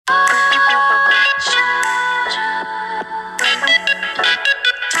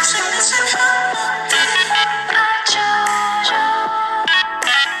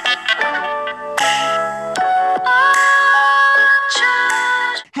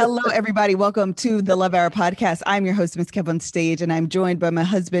Hello, everybody. Welcome to the Love Hour podcast. I'm your host, Miss Kev on Stage, and I'm joined by my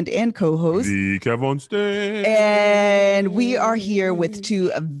husband and co-host, the Kev on Stage. And we are here with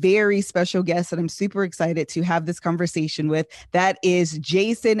two very special guests that I'm super excited to have this conversation with. That is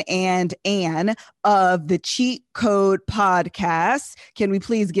Jason and Ann of the Cheat Code Podcast. Can we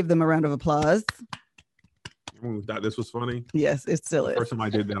please give them a round of applause? Everyone thought this was funny. Yes, it still is. The first time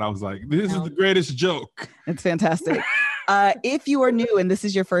I did that, I was like, this is the greatest joke. It's fantastic. If you are new and this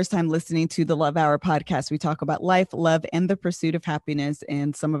is your first time listening to the Love Hour podcast, we talk about life, love, and the pursuit of happiness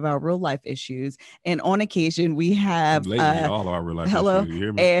and some of our real life issues. And on occasion, we have all of our real life issues. You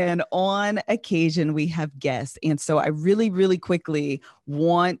hear me? And on occasion, we have guests. And so I really quickly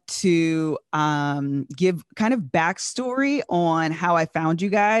want to give kind of backstory on how I found you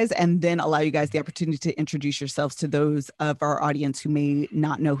guys, and then allow you guys the opportunity to introduce yourselves to those of our audience who may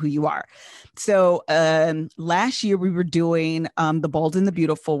not know who you are. So last year we were doing The Bald and the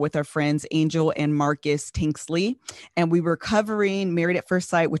Beautiful with our friends Angel and Marcus Tinksley, and we were covering Married at First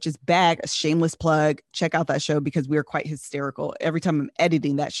Sight, which is back. A shameless plug. Check out that show because we are quite hysterical. Every time I'm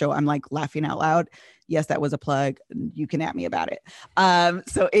editing that show, I'm like laughing out loud. Yes, that was a plug. You can at me about it.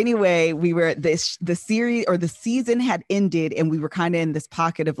 So anyway, we were the series or the season had ended, and we were kind of in this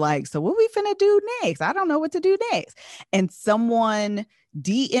pocket of like, so what we finna do next? I don't know what to do next. And someone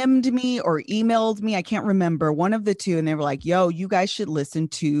DM'd me or emailed me, I can't remember, one of the two, and they were like, yo, you guys should listen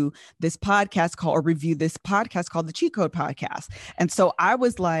to this podcast called, or review this podcast called the Cheat Code Podcast. And so I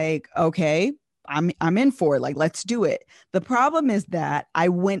was like, okay, I'm in for it. Like, let's do it. The problem is that I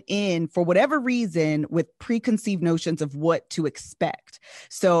went in for whatever reason with preconceived notions of what to expect.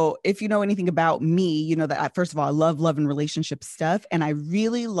 So if you know anything about me, you know that first of all, I love and relationship stuff. And I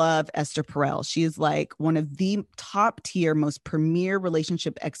really love Esther Perel. She is like one of the top tier, most premier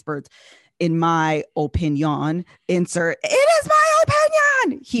relationship experts in my opinion. Insert, it is my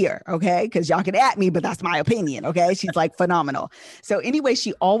opinion here, okay? Because y'all can at me, but that's my opinion, okay? She's like phenomenal. So anyway,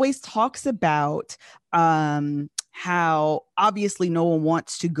 she always talks about how obviously no one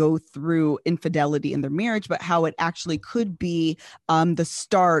wants to go through infidelity in their marriage, but how it actually could be the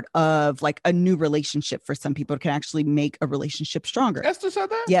start of like a new relationship for some people. It can actually make a relationship stronger. Esther said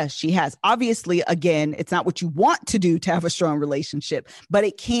that? Yes, she has. Obviously, again, it's not what you want to do to have a strong relationship, but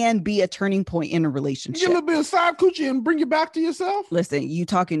it can be a turning point in a relationship. You get a little bit of side coochie and bring you back to yourself? Listen, you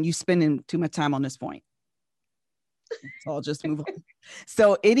spending too much time on this point. So I'll just move on.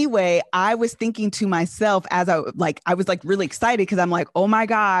 So anyway, I was thinking to myself as I was really excited because I'm like, oh my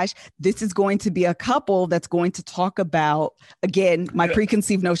gosh, this is going to be a couple that's going to talk about, again, my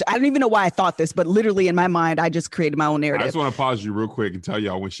preconceived notion. I don't even know why I thought this, but literally in my mind, I just created my own narrative. I just want to pause you real quick and tell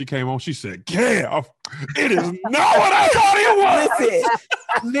y'all when she came on, she said, Kev, it is not what I thought it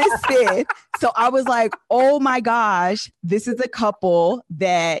was. Listen. So I was like, oh my gosh, this is a couple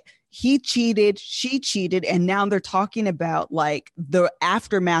that he cheated, she cheated, and now they're talking about like the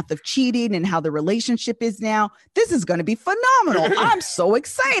aftermath of cheating and how the relationship is now. This is going to be phenomenal. I'm so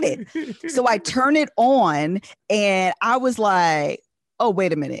excited. So I turn it on and I was like, oh,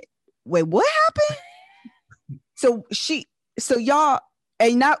 wait a minute. Wait, what happened? So y'all,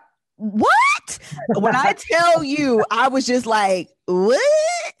 and now what? When I tell you, I was just like, what?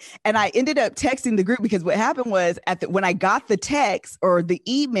 And I ended up texting the group because what happened was when I got the text or the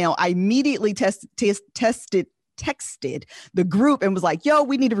email, I immediately texted the group and was like, yo,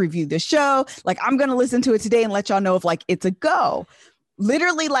 we need to review this show. Like, I'm going to listen to it today and let y'all know if like it's a go.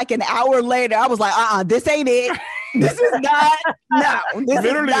 Literally like an hour later, I was like, this ain't it. This is not. No, this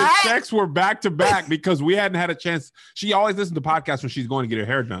literally is not. The texts were back to back because we hadn't had a chance. She always listens to podcasts when she's going to get her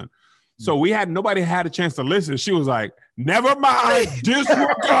hair done. So nobody had a chance to listen. She was like, never mind,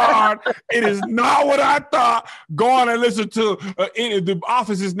 disregard. It is not what I thought. Go on and listen to The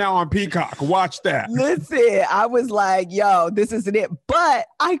Office is now on Peacock. Watch that. Listen, I was like, yo, this isn't it. But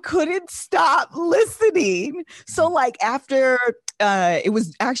I couldn't stop listening. So like after it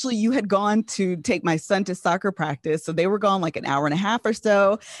was actually, you had gone to take my son to soccer practice. So they were gone like an hour and a half or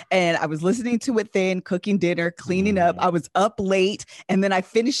so. And I was listening to it then, cooking dinner, cleaning up. I was up late. And then I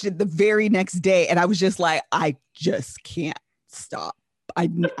finished it the very next day. And I was just like, I just can't stop. I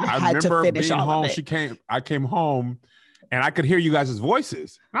had to finish all home. of it. I came home and I could hear you guys'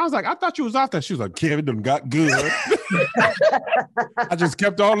 voices. And I was like, I thought you was off that. She was like, Kevin done got good. I just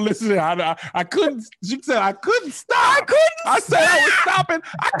kept on listening. I couldn't, she said, I couldn't stop. I said I was stopping.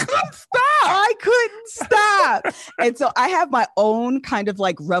 I couldn't stop. And so I have my own kind of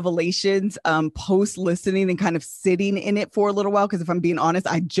like revelations post listening and kind of sitting in it for a little while. Because if I'm being honest,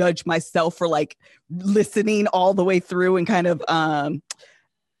 I judge myself for like listening all the way through and kind of,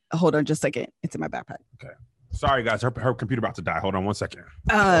 hold on just a second. It's in my backpack. Okay. Sorry, guys. Her computer about to die. Hold on 1 second.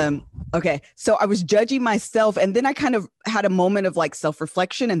 Okay. So I was judging myself, and then I kind of had a moment of like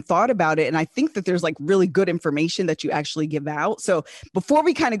self-reflection and thought about it. And I think that there's like really good information that you actually give out. So before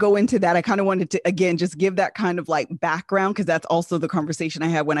we kind of go into that, I kind of wanted to, again, just give that kind of like background, because that's also the conversation I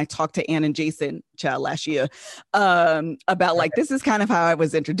had when I talked to Ann and Jason last year about like, this is kind of how I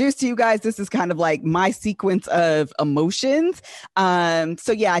was introduced to you guys. This is kind of like my sequence of emotions.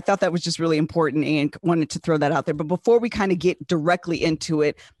 So yeah, I thought that was just really important and wanted to throw that out there. But before we kind of get directly into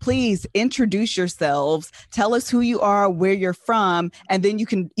it, please introduce yourselves, tell us who you are, where you're from, and then you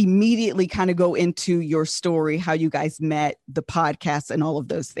can immediately kind of go into your story, how you guys met, the podcast, and all of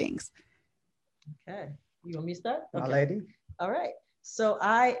those things. Okay. You want me to start? My Okay. lady. All right. So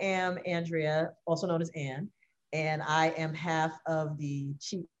I am Andrea, also known as Ann, and I am half of the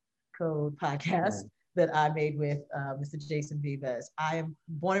Cheat Code podcast that I made with Mr. Jason Vives. I am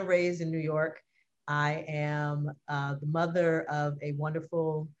born and raised in New York. I am the mother of a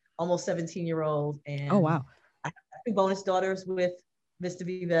wonderful, almost 17-year-old. And Oh, wow. I have 2 bonus daughters with Mr.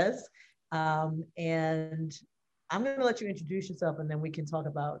 Vives. And I'm going to let you introduce yourself, and then we can talk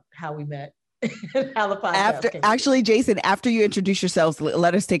about how we met and how the podcast came. Actually, Jason, after you introduce yourselves,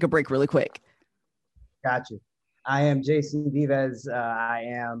 let us take a break really quick. Got you. I am Jason Vives. I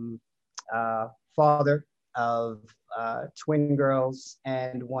am father of twin girls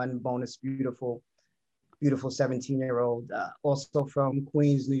and 1 bonus beautiful 17-year-old, also from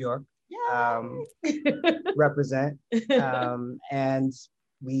Queens, New York. Represent. And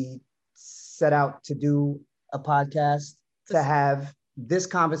we set out to do a podcast to have this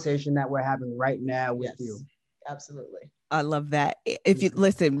conversation that we're having right now with you. Absolutely. I love that. If you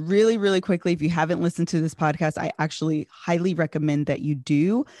listen really, really quickly, if you haven't listened to this podcast, I actually highly recommend that you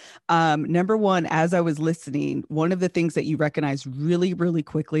do. Number one, as I was listening, one of the things that you recognize really, really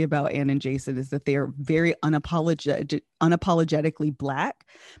quickly about Ann and Jason is that they are very unapologetically Black.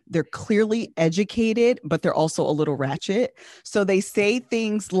 They're clearly educated, but they're also a little ratchet. So they say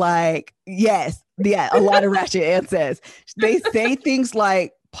things like, a lot of ratchet. Ann says they say things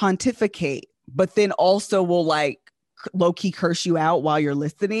like pontificate, but then also will like low-key curse you out while you're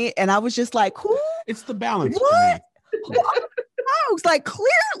listening. And I was just like, who? It's the balance. What? Folks, like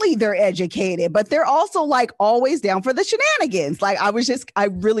clearly they're educated, but they're also like always down for the shenanigans. Like I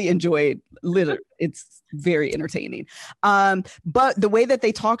really enjoyed it's very entertaining. But the way that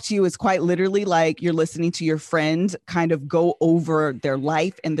they talk to you is quite literally like you're listening to your friend kind of go over their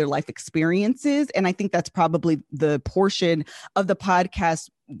life and their life experiences. And I think that's probably the portion of the podcast,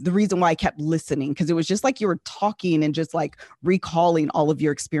 the reason why I kept listening, because it was just like you were talking and just like recalling all of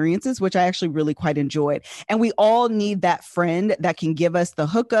your experiences, which I actually really quite enjoyed. And we all need that friend that can give us the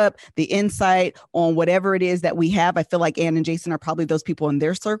hookup, the insight on whatever it is that we have. I feel like Ann and Jason are probably those people in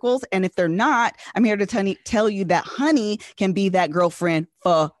their circles. And if they're not, I'm here to tell you that Honey can be that girlfriend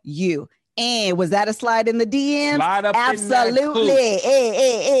for you. And was that a slide in the DM? Slide up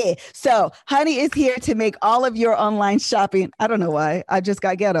Absolutely. So Honey is here to make all of your online shopping. I don't know why. I just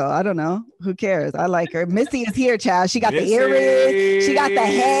got ghetto. I don't know. Who cares? I like her. Missy is here, child. She got the earrings. She got the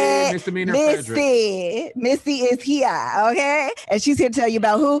head. Missy is here. Okay. And she's here to tell you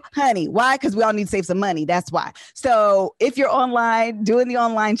about who? Honey. Why? Because we all need to save some money. That's why. So if you're online doing the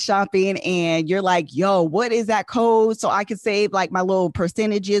online shopping and you're like, yo, what is that code? So I can save like my little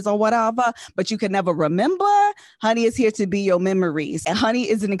percentages or whatever, but you can never remember. Honey is here to be your memories. And Honey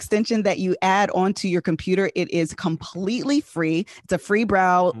is an extension that you add onto your computer. It is completely free. It's a free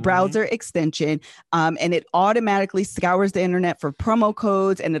browser extension. And it automatically scours the internet for promo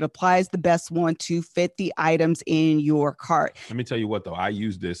codes, and it applies the best one to fit the items in your cart. Let me tell you what, though. I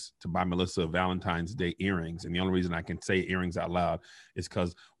use this to buy Melissa Valentine's Day earrings. And the only reason I can say earrings out loud is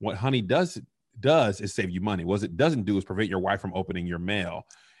because what Honey does is save you money. What it doesn't do is prevent your wife from opening your mail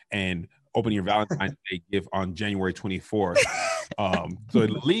and opening your Valentine's Day gift on January 24th. So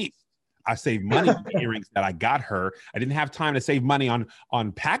at least I saved money on the earrings that I got her. I didn't have time to save money on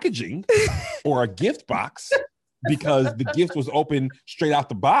packaging or a gift box because the gift was open straight out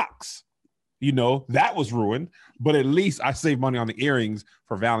the box. You know, that was ruined. But at least I saved money on the earrings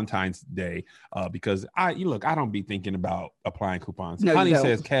for Valentine's Day because I don't be thinking about applying coupons. No, Honey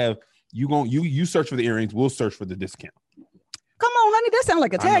says, Kev, you search for the earrings, we'll search for the discount. Come on, Honey. That sounds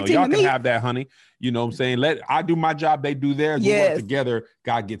like a tag team y'all to me. can have that, Honey. You know what I'm saying? I do my job, they do theirs. Yes. We work together.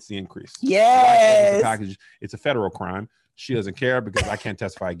 God gets the increase. Yes. Package. It's a federal crime. She doesn't care because I can't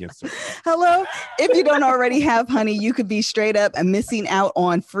testify against her. Hello. If you don't already have Honey, you could be straight up missing out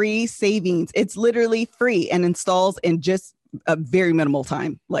on free savings. It's literally free and installs in just a very minimal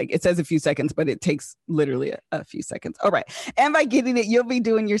time. Like it says a few seconds, but it takes literally a few seconds. All right. And by getting it, you'll be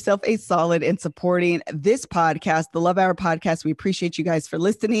doing yourself a solid in supporting this podcast, the Love Hour podcast. We appreciate you guys for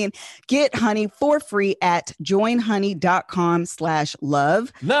listening. Get Honey for free at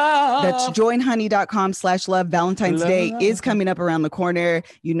joinhoney.com/love. That's joinhoney.com/love. Valentine's Day is coming up around the corner.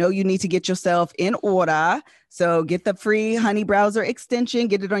 You know, you need to get yourself in order. So get the free Honey browser extension,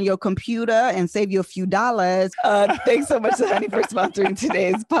 get it on your computer, and save you a few dollars. Thanks so much to Honey for sponsoring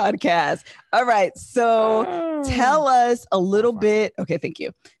today's podcast. All right. So tell us a little bit. Okay. Thank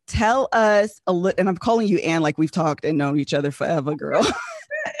you. Tell us a little, and I'm calling you Ann like we've talked and known each other forever, girl.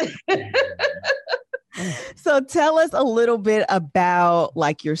 So tell us a little bit about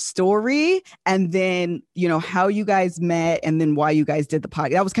like your story and then, you know, how you guys met and then why you guys did the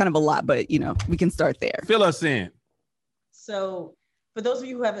podcast. That was kind of a lot, but you know, we can start there. Fill us in. So for those of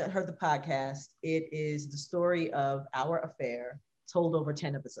you who haven't heard the podcast, it is the story of our affair told over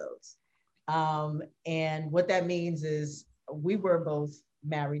 10 episodes. And what that means is we were both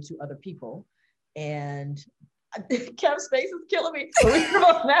married to other people, and Kev's face is killing me. We were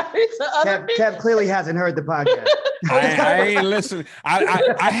both married to other people. Kev clearly hasn't heard the podcast. I ain't listening.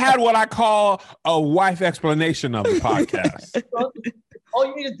 I had what I call a wife explanation of the podcast. All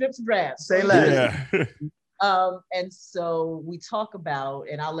you need is drips and drabs. Say less. Yeah. And so we talk about,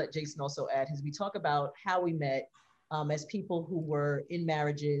 and I'll let Jason also add his, we talk about how we met as people who were in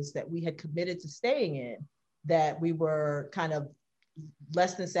marriages that we had committed to staying in, that we were kind of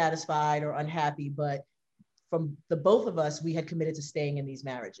less than satisfied or unhappy, but from the both of us, we had committed to staying in these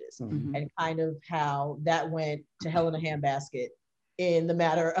marriages, and kind of how that went to hell in a handbasket in the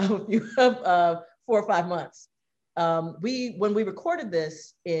matter of 4 or 5 months. When we recorded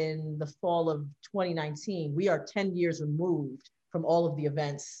this in the fall of 2019, we are 10 years removed from all of the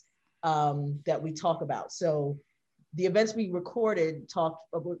events that we talk about. So the events we recorded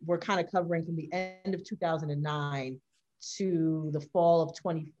were kind of covering from the end of 2009 to the fall of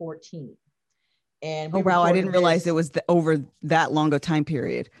 2014. And wow, I didn't realize it was over that long a time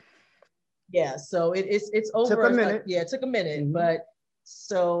period. Yeah, so it's over. Took a minute. It took a minute, but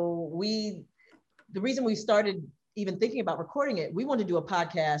so the reason we started even thinking about recording it, we wanted to do a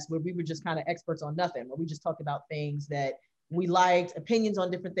podcast where we were just kind of experts on nothing, where we just talked about things that we liked, opinions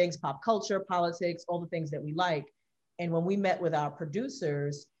on different things, pop culture, politics, all the things that we like. And when we met with our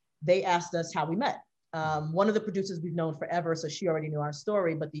producers, they asked us how we met. One of the producers we've known forever, so she already knew our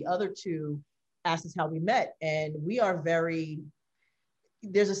story, but the other two asked us how we met. And we are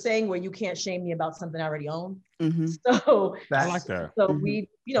there's a saying where you can't shame me about something I already own. So I like that. So we,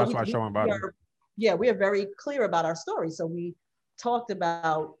 you know, that's we are very clear about our story. So we talked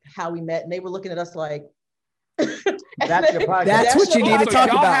about how we met, and they were looking at us like, that's your podcast. That's what you need to talk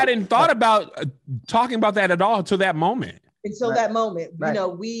y'all about. Hadn't thought about talking about that at all until that moment. Until that moment, you know,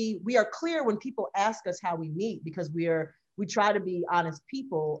 we are clear when people ask us how we meet, because we try to be honest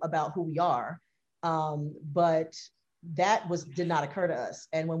people about who we are. But that did not occur to us.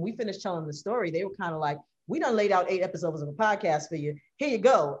 And when we finished telling the story, they were kind of like, we done laid out 8 episodes of a podcast for you. Here you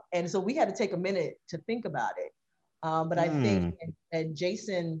go. And so we had to take a minute to think about it. But I think, and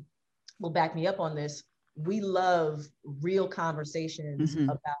Jason will back me up on this, we love real conversations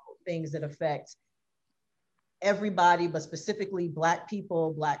about things that affect everybody, but specifically Black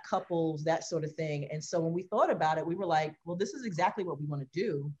people, Black couples, that sort of thing. And so when we thought about it, we were like, well, this is exactly what we want to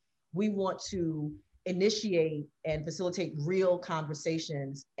do. We want to initiate and facilitate real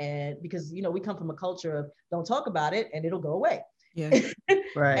conversations. And because, you know, we come from a culture of don't talk about it and it'll go away. Yeah.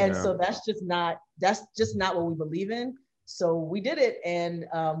 Right. And so that's just not what we believe in. So we did it, and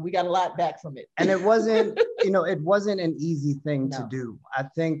we got a lot back from it. And it wasn't, you know, it wasn't an easy thing to do. I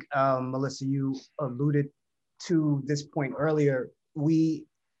think, Melissa, you alluded to this point earlier.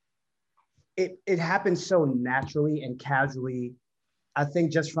 It happened so naturally and casually. I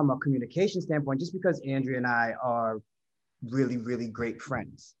think just from a communication standpoint, just because Andrea and I are really, really great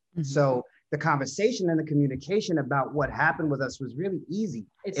friends. So the conversation and the communication about what happened with us was really easy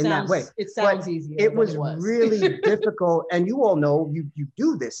that way. It sounds easy. It was really difficult. And you all know, you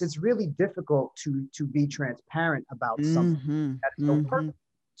do this. It's really difficult to be transparent about something that is so personal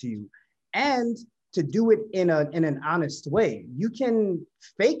to you. And to do it in an honest way. You can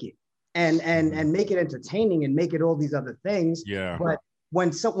fake it and make it entertaining and make it all these other things. Yeah. But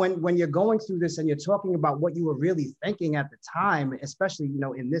when you're going through this and you're talking about what you were really thinking at the time, especially, you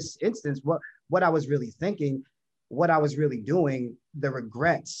know, in this instance, what I was really thinking, what I was really doing, the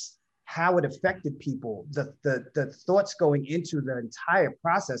regrets, how it affected people, the thoughts going into the entire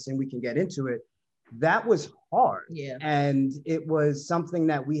process, and we can get into it, that was hard. Yeah. And it was something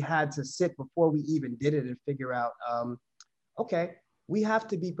that we had to sit before we even did it and figure out okay, we have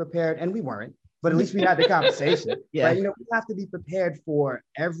to be prepared, and we weren't, but at least we had the conversation. Yeah. Right? You know, we have to be prepared for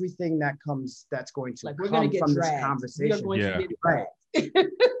everything that's going to Like we're come going to get from dragged. this conversation. We are going Yeah. to get Right.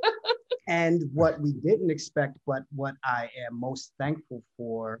 dragged. And what we didn't expect, but what I am most thankful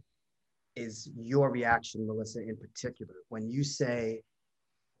for is your reaction, Melissa, in particular. When you say,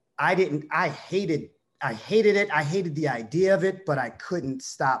 I hated it. I hated the idea of it, but I couldn't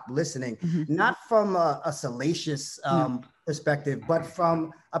stop listening. Mm-hmm. Not from a salacious perspective, but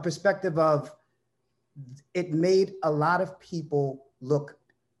from a perspective of it made a lot of people look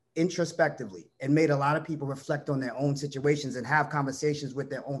introspectively and made a lot of people reflect on their own situations and have conversations with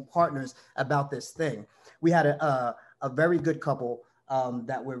their own partners about this thing. We had a very good couple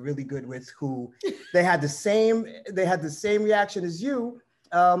that we're really good with who they had the same reaction as you.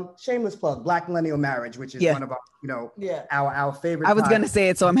 Shameless plug, Black Millennial Marriage, which is one of our, our favorite. I was going to say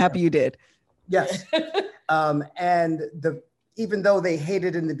it, so I'm happy you did. Yes. And even though they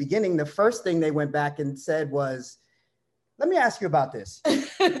hated in the beginning, the first thing they went back and said was, let me ask you about this.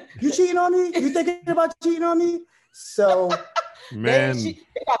 You cheating on me? You thinking about cheating on me? So, man, they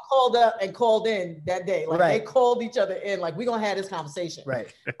got called up and called in that day. Like right. They called each other in, like, we're going to have this conversation.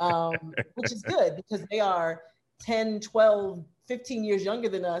 Right. Which is good because they are 10, 12, 15 years younger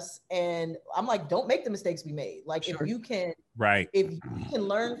than us. And I'm like, don't make the mistakes we made. Like, Sure. if you can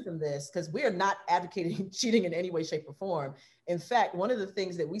learn from this, because we are not advocating cheating in any way, shape, or form. In fact, one of the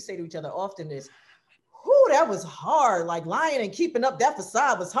things that we say to each other often is, "Whoo, that was hard. Like lying and keeping up that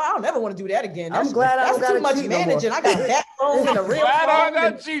facade was hard. I don't ever want to do that again. I'm glad I don't that's too gotta much cheat no more." managing. I got that phone and a real Glad I phone.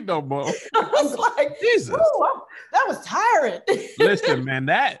 don't cheat no more. I was like, Jesus. "Woo, that was tiring." Listen, man,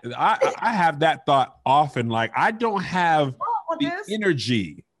 that I have that thought often. Like, I don't have the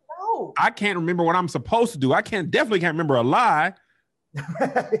energy. No. I can't remember what I'm supposed to do. I definitely can't remember a lie.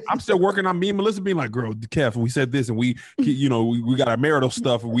 I'm still working on me and Melissa being like, girl, Kev, we said this and we got our marital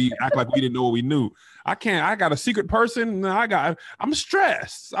stuff and we act like we didn't know what we knew. I got a secret person. I'm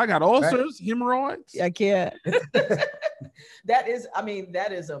stressed. I got ulcers, hemorrhoids. I can't. That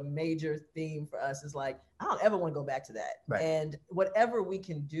is a major theme for us. Is like, I don't ever want to go back to that. Right. And whatever we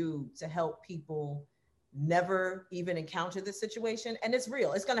can do to help people never even encounter this situation. And it's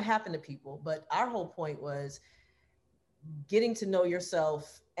real. It's going to happen to people. But our whole point was getting to know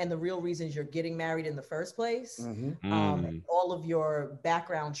yourself and the real reasons you're getting married in the first place. Mm-hmm. All of your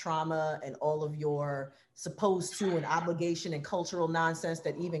background trauma and all of your supposed to and obligation and cultural nonsense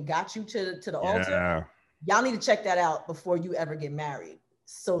that even got you to the altar. Y'all need to check that out before you ever get married,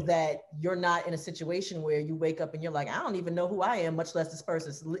 so that you're not in a situation where you wake up and you're like, I don't even know who I am, much less this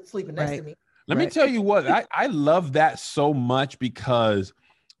person sleeping next to me. Let me tell you what, I love that so much, because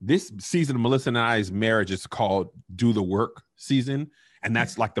this season of Melissa and I's marriage is called Do the Work season. And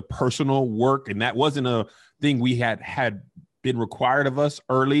that's like the personal work. And that wasn't a thing we had been required of us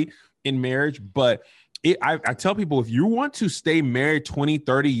early in marriage. But I tell people, if you want to stay married 20,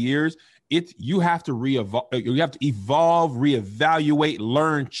 30 years, you have to evolve, reevaluate,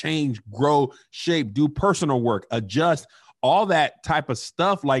 learn, change, grow, shape, do personal work, adjust, all that type of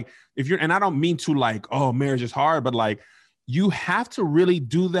stuff. Like and I don't mean to like, oh, marriage is hard, but like, you have to really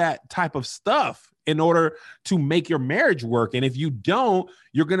do that type of stuff in order to make your marriage work. And if you don't,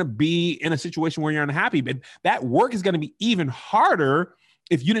 you're going to be in a situation where you're unhappy. But that work is going to be even harder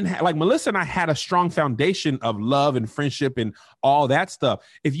if you didn't have, like Melissa and I had a strong foundation of love and friendship and all that stuff.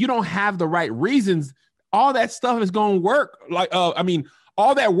 If you don't have the right reasons, all that stuff is going to work. Like,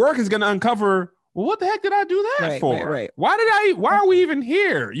 all that work is going to uncover, well, what the heck did I do that for? Right. Why are we even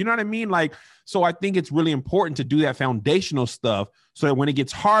here? You know what I mean? Like, so I think it's really important to do that foundational stuff so that when it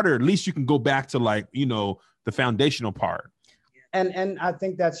gets harder, at least you can go back to like, the foundational part. And I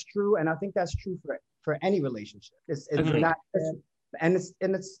think that's true. And I think that's true for any relationship. It's not, it's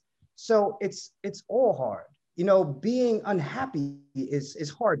all hard. Being unhappy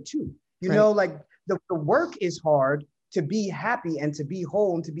is hard too. Like the work is hard to be happy and to be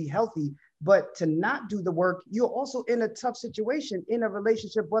whole and to be healthy. But to not do the work, you're also in a tough situation in a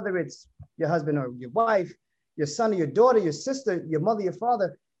relationship, whether it's your husband or your wife, your son or your daughter, your sister, your mother, your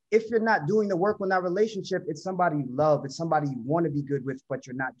father. If you're not doing the work in that relationship, it's somebody you love, it's somebody you want to be good with, but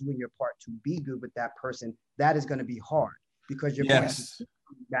you're not doing your part to be good with that person. That is going to be hard because you're going to keep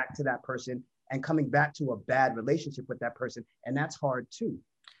coming back to that person and coming back to a bad relationship with that person. And that's hard too.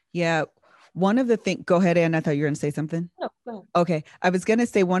 Yeah. one of the things, go ahead, Ann. I thought you were going to say something. No, go ahead. Okay. I was going to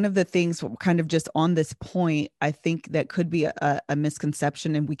say one of the things kind of just on this point, I think that could be a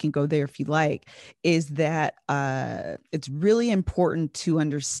misconception, and we can go there if you like, is that it's really important to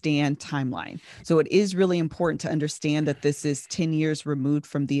understand timeline. So it is really important to understand that this is 10 years removed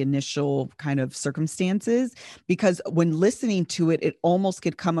from the initial kind of circumstances, because when listening to it, it almost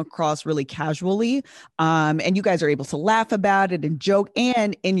could come across really casually. And you guys are able to laugh about it and joke.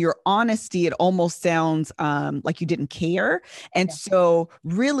 And in your honesty, it almost sounds like you didn't care. And so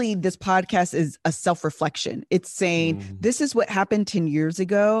really this podcast is a self-reflection. It's saying, this is what happened 10 years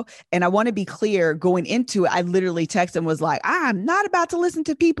ago. And I want to be clear, going into it, I literally texted and was like, I'm not about to listen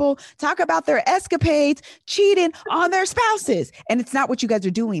to people talk about their escapades, cheating on their spouses. And it's not what you guys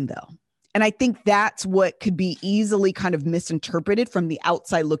are doing though. And I think that's what could be easily kind of misinterpreted from the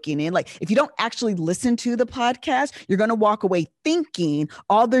outside looking in. Like, if you don't actually listen to the podcast, you're going to walk away thinking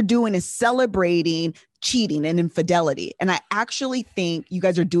all they're doing is celebrating cheating and infidelity. And I actually think you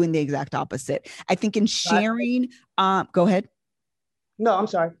guys are doing the exact opposite. I think in sharing, go ahead. No, I'm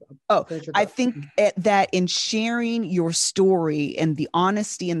sorry. Oh, I think that in sharing your story and the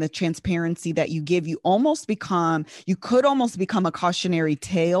honesty and the transparency that you give, you could almost become a cautionary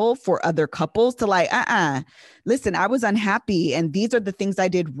tale for other couples to like, listen, I was unhappy and these are the things I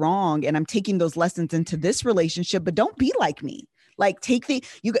did wrong. And I'm taking those lessons into this relationship, but don't be like me. Like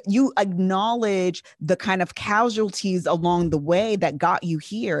you acknowledge the kind of casualties along the way that got you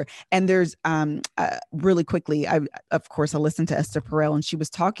here. And there's really quickly, I listened to Esther Perel, and she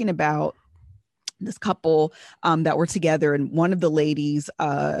was talking about this couple that were together, and one of the ladies,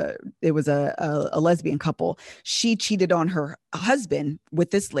 it was a lesbian couple. She cheated on her husband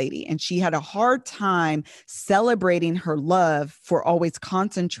with this lady, and she had a hard time celebrating her love for always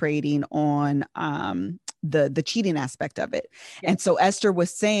concentrating on the cheating aspect of it. Yes. And so Esther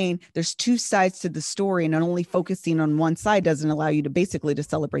was saying there's two sides to the story, and only focusing on one side doesn't allow you to basically to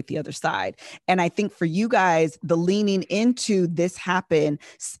celebrate the other side. And I think for you guys, the leaning into this happened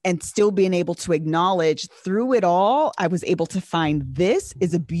and still being able to acknowledge through it all, I was able to find this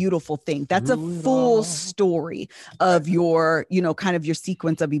is a beautiful thing. That's a full story of your, kind of your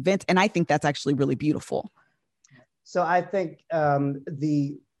sequence of events. And I think that's actually really beautiful. So I think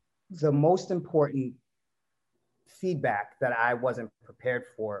the most important feedback that I wasn't prepared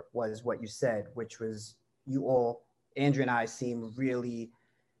for was what you said, which was you all, Andrea and I, seem really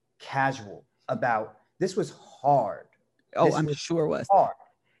casual about this. Was hard. Oh, I'm sure it was hard.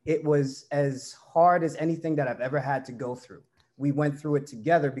 It was as hard as anything that I've ever had to go through. We went through it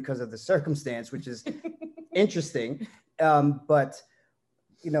together because of the circumstance, which is interesting. But,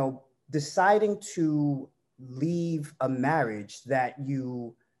 deciding to leave a marriage that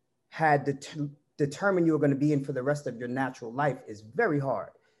you had determined you were going to be in for the rest of your natural life is very hard.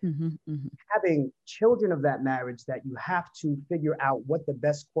 Mm-hmm, mm-hmm. Having children of that marriage that you have to figure out what the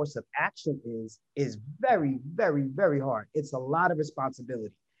best course of action is very, very, very hard. It's a lot of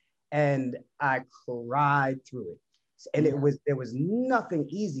responsibility. And I cried through it. And there was nothing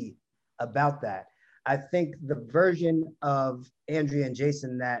easy about that. I think the version of Andrea and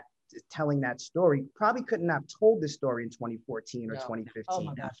Jason that is telling that story probably couldn't have told this story in 2014 or 2015. Oh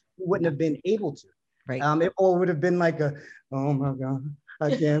my gosh. We wouldn't have been able to. Right. It all would have been like oh my God,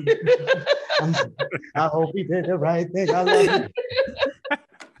 I can't. I hope he did the right thing. I love it.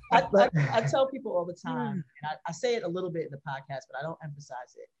 I tell people all the time, and I say it a little bit in the podcast, but I don't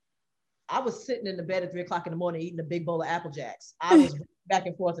emphasize it. I was sitting in the bed at 3:00 in the morning eating a big bowl of Apple Jacks. I was back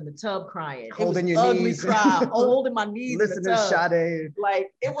and forth in the tub crying. Holding it was your ugly knees. Cry, holding my knees. Listening to Sade.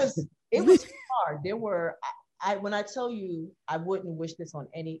 Like it was hard. There were when I tell you I wouldn't wish this on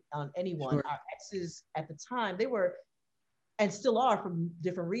anyone. Sure. Our exes at the time, they were and still are for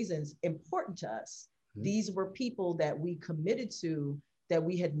different reasons important to us. Mm-hmm. These were people that we committed to, that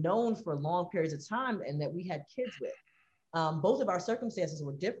we had known for long periods of time, and that we had kids with. Both of our circumstances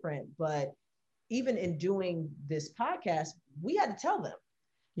were different, but even in doing this podcast, we had to tell them.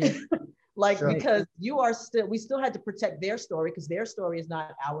 Yeah. Sure. Because we still had to protect their story, because their story is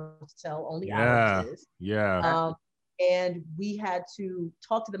not ours to tell, only ours is. Yeah. And we had to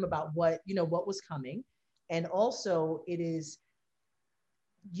talk to them about what was coming. And also it is,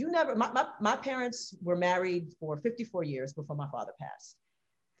 my parents were married for 54 years before my father passed.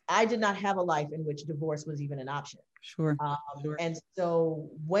 I did not have a life in which divorce was even an option. Sure. And so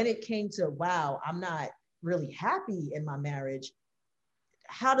when it came to, wow, I'm not really happy in my marriage,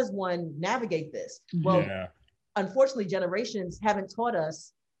 how does one navigate this? Well, unfortunately, generations haven't taught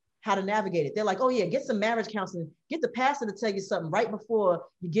us how to navigate it. They're like, oh yeah, get some marriage counseling, get the pastor to tell you something right before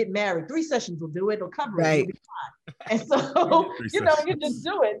you get married. 3 sessions will do it, it'll cover it, you'll be fine. And so, you just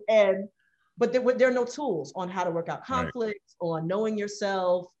do it. And but there are no tools on how to work out conflicts, on knowing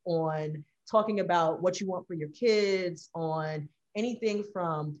yourself, on talking about what you want for your kids, on anything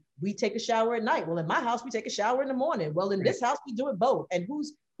from we take a shower at night. Well, in my house, we take a shower in the morning. Well, in this house, we do it both. And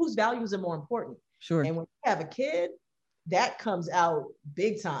whose values are more important? Sure. And when you have a kid, that comes out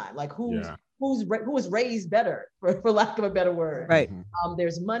big time. Like who was raised better, for lack of a better word. Right.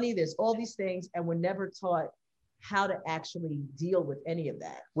 There's money, there's all these things, and we're never taught how to actually deal with any of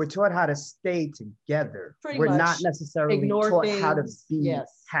that. We're taught how to stay together. We're not necessarily taught how to be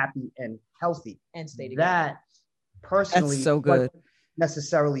happy and healthy. And stay together. That personally, that's so good.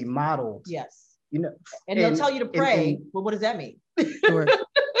 Necessarily modeled. Yes. You know, and they'll tell you to pray. Well, what does that mean? Sure.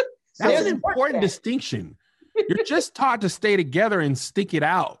 That's an important distinction. You're just taught to stay together and stick it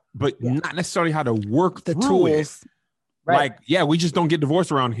out, but not necessarily how to work the through tools. It. Right. Like, we just don't get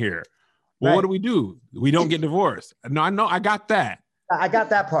divorced around here. Well, what do? We don't get divorced. No, I know. I got that. I got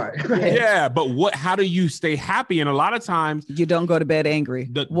that part. Right? Yeah, but how do you stay happy? And a lot of times you don't go to bed angry.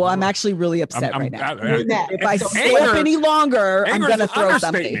 I'm actually really upset right now. If I stay up any longer, I'm going to throw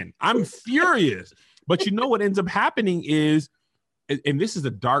something. I'm furious. But you know what ends up happening is, and this is the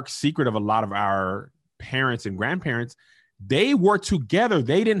dark secret of a lot of our parents and grandparents, they were together.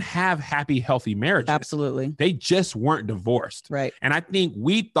 They didn't have happy, healthy marriages. Absolutely. They just weren't divorced. Right. And I think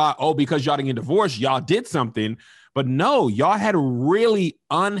we thought, because y'all didn't get divorced, y'all did something. But no, y'all had really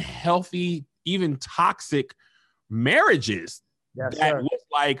unhealthy, even toxic marriages. Yes, that sir. Was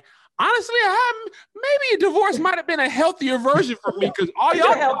like, honestly, maybe a divorce might have been a healthier version for me, because all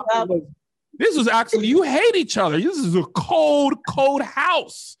y'all was, this was actually, you hate each other. This is a cold, cold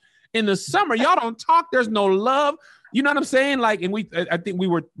house in the summer. Y'all don't talk. There's no love. You know what I'm saying? Like, and I think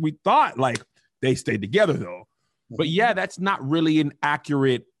we thought like they stayed together though. But that's not really an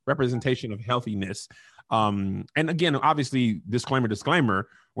accurate representation of healthiness. And again, obviously, disclaimer,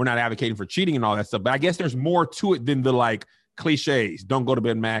 we're not advocating for cheating and all that stuff, but I guess there's more to it than the like cliches. Don't go to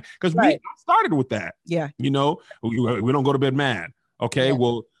bed mad. Because we started with that. Yeah. You know, we don't go to bed mad. Okay. Yeah.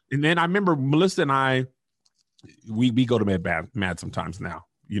 Well, and then I remember Melissa and I, we go to bed mad sometimes now,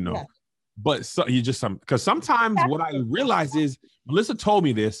 you know. Yeah. But so you just because sometimes what I realize is Melissa told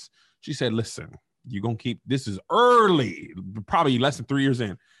me this. She said, listen, you're going to keep, this is early, probably less than 3 years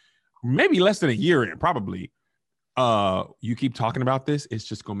in, maybe less than a year in, probably. You keep talking about this. It's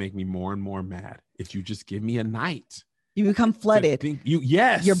just going to make me more and more mad. If you just give me a night. You become flooded.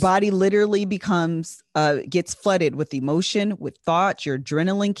 Yes. Your body literally becomes, gets flooded with emotion, with thoughts, your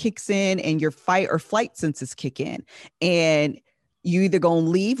adrenaline kicks in and your fight or flight senses kick in. And you either go and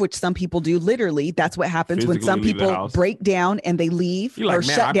leave, which some people do literally. That's what happens when some people break down and they leave or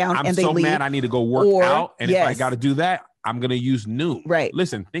shut down and they leave. I'm so mad I need to go work out. And if I got to do that, I'm going to use Noom. Right.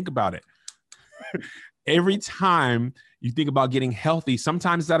 Listen, think about it. Every time you think about getting healthy,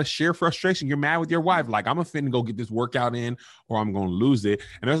 sometimes it's out of sheer frustration. You're mad with your wife. Like, I'm finna go get this workout in or I'm going to lose it.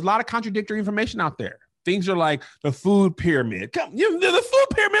 And there's a lot of contradictory information out there. Things are like the food pyramid. The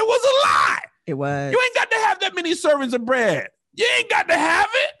food pyramid was a lie. It was. You ain't got to have that many servings of bread. You ain't got to have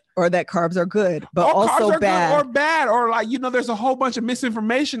it. Or that carbs are good, but also bad. Or like, there's a whole bunch of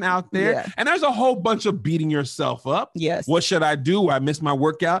misinformation out there. Yeah. And there's a whole bunch of beating yourself up. Yes. What should I do? I missed my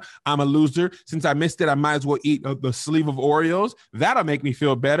workout. I'm a loser. Since I missed it, I might as well eat the sleeve of Oreos. That'll make me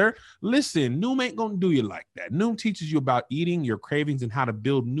feel better. Listen, Noom ain't going to do you like that. Noom teaches you about eating, your cravings, and how to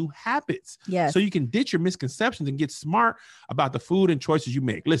build new habits. Yes. So you can ditch your misconceptions and get smart about the food and choices you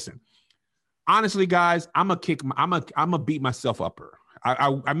make. Listen, honestly, guys, I'm a beat myself upper.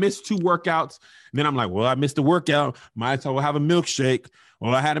 I missed 2 workouts. And then I'm like, well, I missed the workout. Might as well have a milkshake.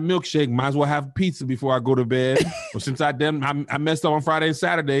 Well, I had a milkshake. Might as well have pizza before I go to bed. Well, since I messed up on Friday and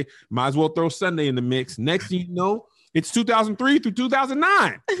Saturday, might as well throw Sunday in the mix. Next thing you know, it's 2003 through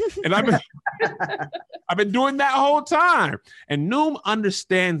 2009. And I've been doing that whole time. And Noom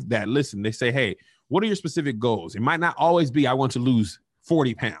understands that. Listen, they say, hey, what are your specific goals? It might not always be, I want to lose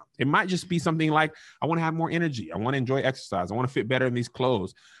 40 pounds. It might just be something like, I want to have more energy. I want to enjoy exercise. I want to fit better in these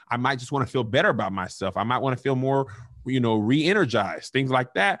clothes. I might just want to feel better about myself. I might want to feel more, re-energized, things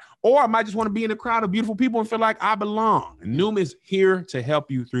like that. Or I might just want to be in a crowd of beautiful people and feel like I belong. And Noom is here to help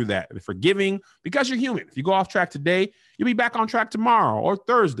you through that. They're forgiving because you're human. If you go off track today, you'll be back on track tomorrow or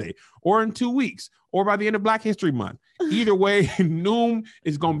Thursday or in 2 weeks or by the end of Black History Month. Either way, Noom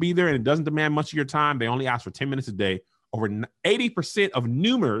is going to be there and it doesn't demand much of your time. They only ask for 10 minutes a day. Over 80% of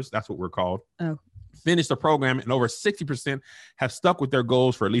Noomers, that's what we're called, finish the program, and over 60% have stuck with their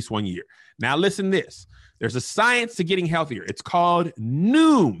goals for at least 1 year. Now, listen to this. There's a science to getting healthier. It's called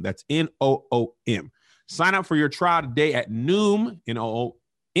Noom. That's Noom. Sign up for your trial today at Noom,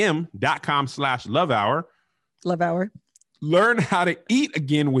 Noom.com/lovehour. Love Hour. Learn how to eat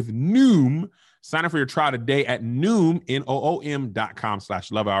again with Noom. Sign up for your trial today at Noom,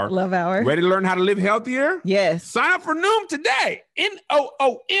 Noom.com/love hour. Love hour. Ready to learn how to live healthier? Yes. Sign up for Noom today,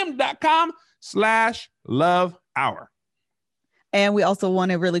 Noom.com/love hour. And we also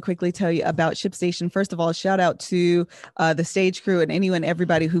want to really quickly tell you about ShipStation. First of all, shout out to the stage crew and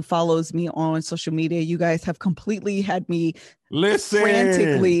everybody who follows me on social media. You guys have completely had me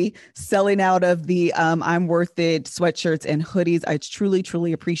frantically selling out of the I'm Worth It sweatshirts and hoodies. I truly,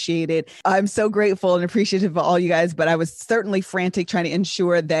 truly appreciate it. I'm so grateful and appreciative of all you guys, but I was certainly frantic trying to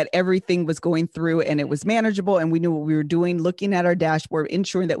ensure that everything was going through and it was manageable and we knew what we were doing, looking at our dashboard,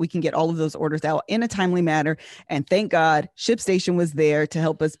 ensuring that we can get all of those orders out in a timely manner. And thank God ShipStation was there to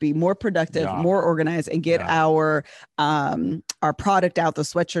help us be more productive, more organized, and get our product out, the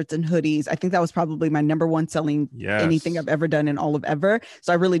sweatshirts and hoodies. I think that was probably my number one selling anything I've ever done in all of ever.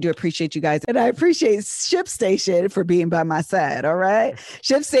 So I really do appreciate you guys. And I appreciate ShipStation for being by my side. All right.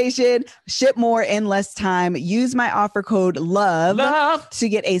 ShipStation, ship more in less time. Use my offer code LOVE to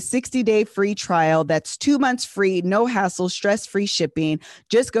get a 60-day free trial. That's 2 months free, no hassle, stress-free shipping.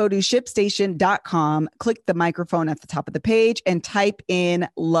 Just go to ShipStation.com, click the microphone at the top of the page and type in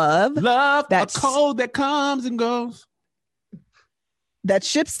LOVE. That's a code that comes and goes. That's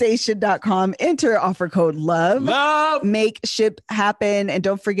ShipStation.com. Enter offer code LOVE. Make ship happen. And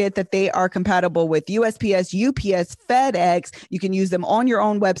don't forget that they are compatible with USPS, UPS, FedEx. You can use them on your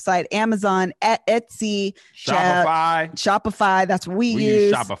own website, Amazon, Etsy, Shopify. That's what we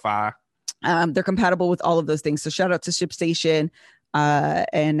use. Shopify. They're compatible with all of those things. So shout out to ShipStation.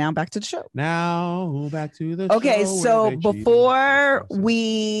 And now back to the show. Okay, so before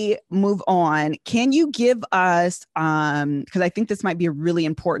we move on, can you give us, because I think this might be a really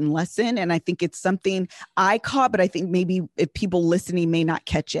important lesson, and I think it's something I caught, but I think maybe if people listening may not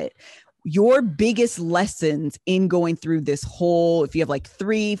catch it. Your biggest lessons in going through this whole, if you have like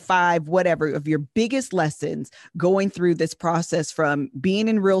 3, 5, whatever, of your biggest lessons going through this process from being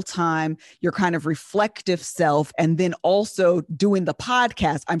in real time, your kind of reflective self, and then also doing the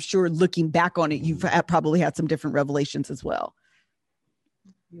podcast. I'm sure looking back on it, you've probably had some different revelations as well.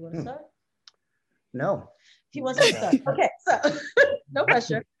 You want to start? No. He wants to start. Okay, so no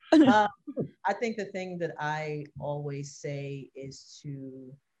pressure. I think the thing that I always say is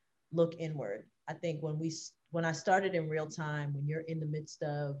to look inward. I think when I started in real time, when you're in the midst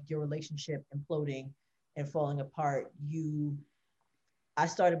of your relationship imploding and falling apart, I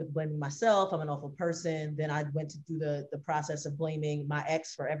started with blaming myself. I'm an awful person. Then I went through the process of blaming my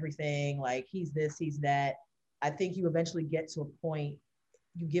ex for everything. Like, he's this, he's that. I think you eventually get to a point,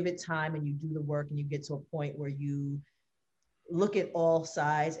 you give it time and you do the work, and you get to a point where you look at all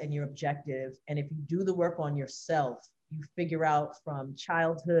sides and you're objective. And if you do the work on yourself, you figure out from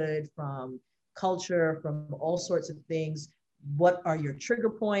childhood, from culture, from all sorts of things, what are your trigger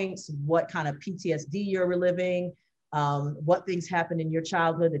points, what kind of PTSD you're reliving, what things happened in your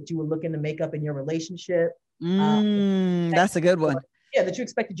childhood that you were looking to make up in your relationship. That's a good one. Yeah, that you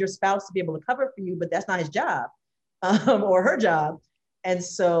expected your spouse to be able to cover for you, but that's not his job or her job. And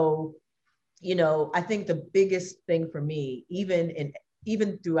so, I think the biggest thing for me, even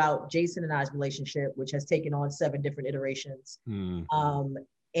throughout Jason and I's relationship, which has taken on 7 different iterations,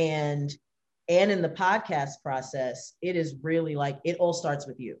 and in the podcast process, it is really like, it all starts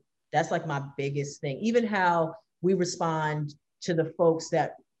with you. That's like my biggest thing. Even how we respond to the folks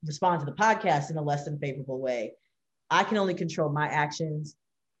that respond to the podcast in a less than favorable way. I can only control my actions.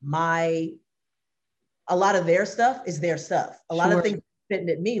 A lot of their stuff is their stuff. A lot of things fitting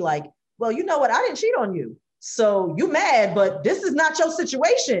at me like, well, you know what? I didn't cheat on you. So you mad, but this is not your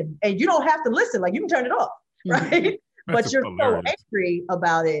situation and you don't have to listen. Like, you can turn it off, right? But you're hilarious. So angry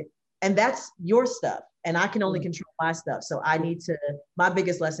about it. And that's your stuff. And I can only control my stuff. So my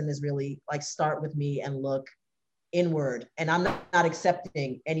biggest lesson is really like, start with me and look inward. And I'm not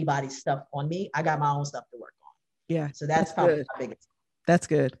accepting anybody's stuff on me. I got my own stuff to work on. Yeah. So that's probably my biggest. That's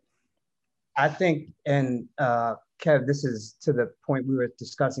good. I think, and Kev, this is to the point we were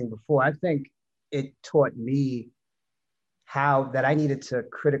discussing before. I think it taught me that I needed to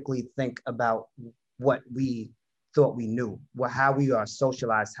critically think about what we thought we knew, how we are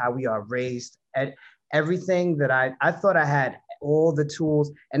socialized, how we are raised, and everything that I thought I had all the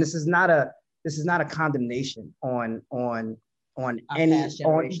tools. And this is not a condemnation on any,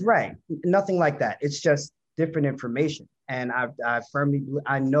 right, nothing like that. It's just different information. And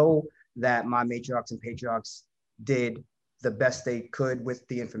I know that my matriarchs and patriarchs did the best they could with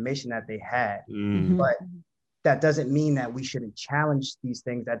the information that they had. Mm-hmm. But that doesn't mean that we shouldn't challenge these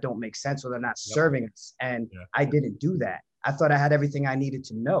things that don't make sense or they're not serving us. And I didn't do that. I thought I had everything I needed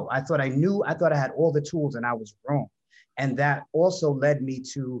to know. I thought I had all the tools, and I was wrong. And that also led me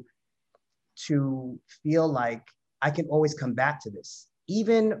to feel like I can always come back to this.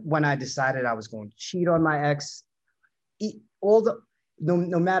 Even when I decided I was going to cheat on my ex,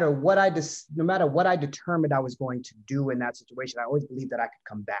 no matter what I determined I was going to do in that situation, I always believed that I could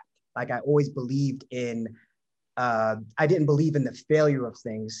come back. Like I always believed in, I didn't believe in the failure of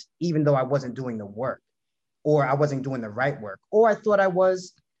things, even though I wasn't doing the work, or I wasn't doing the right work, or I thought I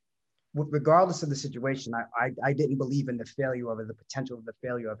was. Regardless of the situation, I didn't believe in the failure of it, the potential of the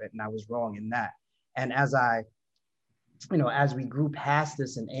failure of it, and I was wrong in that. And as we grew past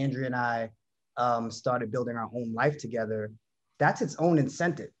this, and Andrea and I started building our own life together, that's its own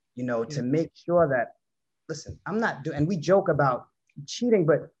incentive, to make sure that, listen, I'm not doing, and we joke about cheating,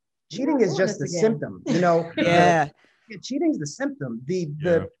 but cheating is just the symptom, Yeah. Cheating is the symptom.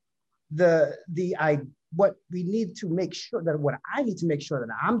 What we need to make sure that what I need to make sure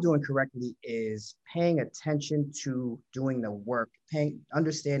that I'm doing correctly is paying attention to doing the work,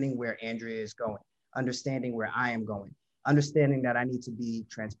 understanding where Andrea is going, understanding where I am going, understanding that I need to be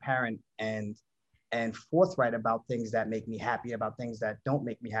transparent and forthright about things that make me happy, about things that don't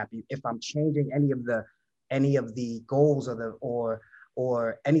make me happy. If I'm changing any of the goals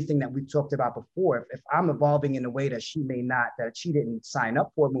or anything that we talked about before, if I'm evolving in a way that she didn't sign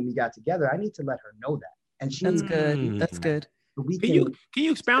up for when we got together, I need to let her know that. And That's good. That's good. Can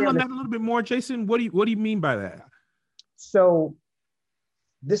you expound on that a little bit more, Jason? What do you mean by that? So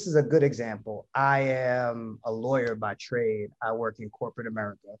this is a good example. I am a lawyer by trade. I work in corporate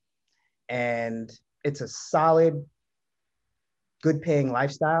America, and it's a solid, good paying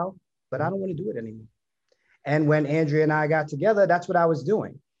lifestyle, but I don't want to do it anymore. And when Andrea and I got together, that's what I was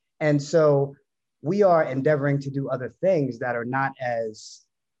doing. And so we are endeavoring to do other things that are not as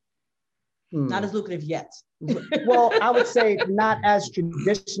lucrative yet. Well, I would say not as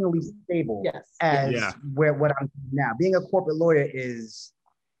traditionally stable as what I'm doing now. Being a corporate lawyer is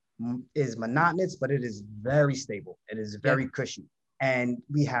monotonous, but it is very stable. It is very cushy. And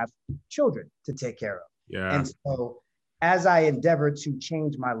we have children to take care of. Yeah. And so as I endeavor to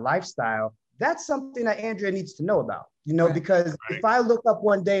change my lifestyle, that's something that Andrea needs to know about, because if I look up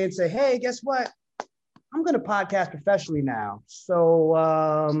one day and say, hey, guess what? I'm going to podcast professionally now.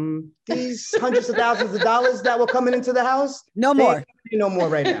 So these hundreds of thousands of dollars that were coming into the house, no more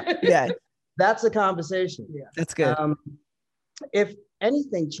right now. Yeah. That's a conversation. Yeah. That's good. If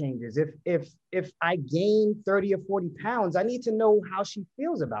anything changes, if I gain 30 or 40 pounds, I need to know how she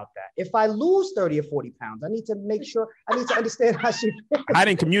feels about that. If I lose 30 or 40 pounds, I need to understand how she feels. I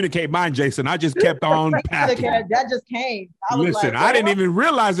didn't communicate mine, Jason. I just kept on packing. That just came. Listen, I didn't even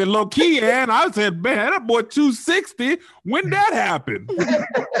realize it low key, and I said, man, that boy 260. When that happened?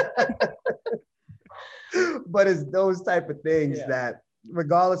 But it's those type of things that,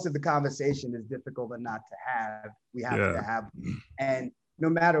 regardless of the conversation is difficult or not to have, we have to have them. And no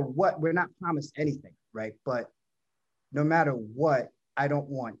matter what, we're not promised anything, right? But no matter what, I don't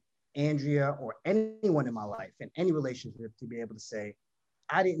want Andrea or anyone in my life in any relationship to be able to say,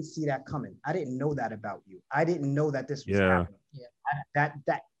 I didn't see that coming. I didn't know that about you. I didn't know that this was happening. Yeah.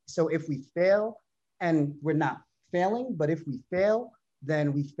 So if we fail, and we're not failing, but if we fail,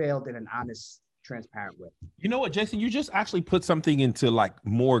 then we failed in an honest, transparent way. You know what, Jason? You just actually put something into like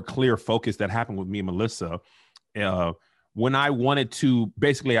more clear focus that happened with me and Melissa. When I wanted to,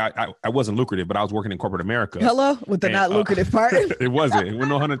 basically, I wasn't lucrative, but I was working in corporate America. Hello, with the not lucrative part. It wasn't. It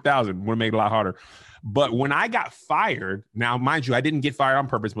wasn't 100,000. Would have made it a lot harder. But when I got fired, now mind you, I didn't get fired on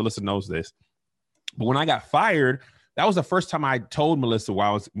purpose. Melissa knows this. But when I got fired, that was the first time I told Melissa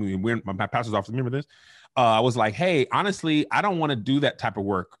while we're in my pastor's office. Remember this? I was like, hey, honestly, I don't want to do that type of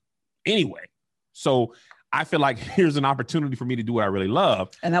work anyway. So I feel like here's an opportunity for me to do what I really love.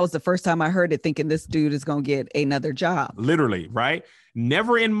 And that was the first time I heard it, thinking this dude is going to get another job. Literally, right?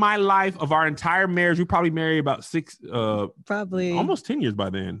 Never in my life of our entire marriage, we probably married about almost 10 years by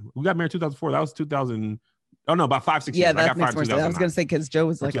then. We got married 2004. That was 2000. Oh no, about 5-6 years. Yeah, that makes more sense. I was going to say, because Joe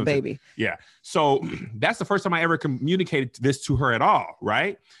was like a baby. Yeah. So that's the first time I ever communicated this to her at all.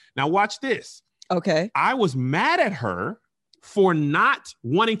 Right? Now watch this. Okay. I was mad at her for not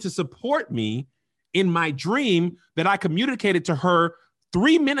wanting to support me in my dream that I communicated to her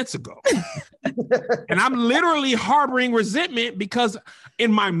 3 minutes ago. And I'm literally harboring resentment because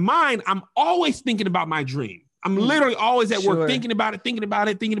in my mind, I'm always thinking about my dream. I'm literally always at work thinking about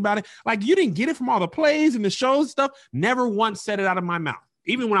it. Like, you didn't get it from all the plays and the shows and stuff. Never once said it out of my mouth.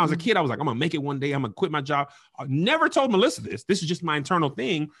 Even when I was a kid, I was like, I'm going to make it one day. I'm going to quit my job. I never told Melissa this. This is just my internal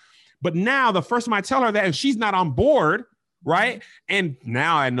thing. But now the first time I tell her that and she's not on board, right? And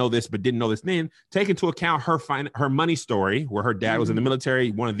now I know this, but didn't know this then. Take into account her money story, where her dad was in the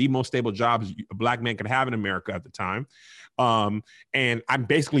military, one of the most stable jobs a Black man could have in America at the time. And I'm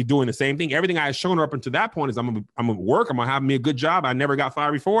basically doing the same thing. Everything I had shown her up until that point is I'm gonna work. I'm gonna have me a good job. I never got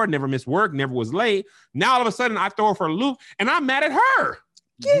fired before. Never missed work. Never was late. Now all of a sudden I throw her for a loop, and I'm mad at her.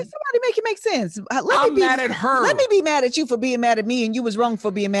 Yeah, somebody make it make sense. I'm mad at her. Let me be mad at you for being mad at me, and you was wrong for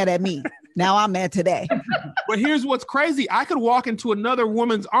being mad at me. Now I'm mad today. But here's what's crazy. I could walk into another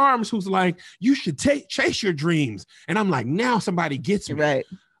woman's arms who's like, you should chase your dreams. And I'm like, now somebody gets me. Right.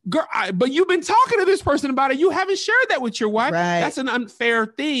 Girl, but you've been talking to this person about it. You haven't shared that with your wife. Right. That's an unfair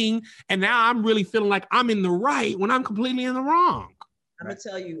thing. And now I'm really feeling like I'm in the right when I'm completely in the wrong. I'm going to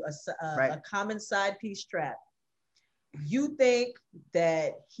tell you a common side piece trap. You think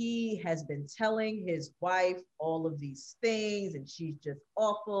that he has been telling his wife all of these things and she's just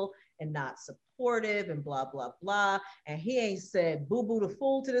awful and not supportive and blah, blah, blah. And he ain't said boo-boo the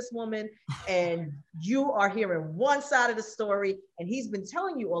fool to this woman. And you are hearing one side of the story. And he's been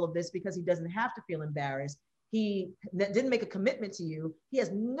telling you all of this because he doesn't have to feel embarrassed. He didn't make a commitment to you. He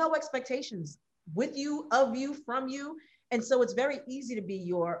has no expectations with you, of you, from you. And so it's very easy to be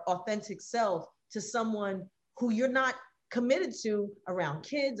your authentic self to someone who you're not committed to around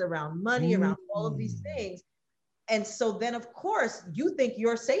kids, around money, around all of these things. And so then, of course, you think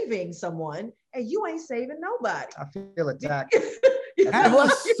you're saving someone and you ain't saving nobody. I feel attacked. That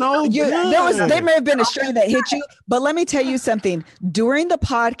was so good. There may have been a string that hit you, but let me tell you something. During the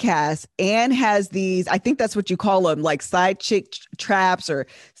podcast, Anne has these, I think that's what you call them, like side chick traps or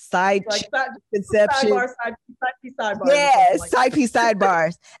side chick conception. Side piece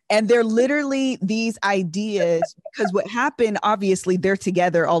sidebars. And they're literally these ideas because what happened, obviously, they're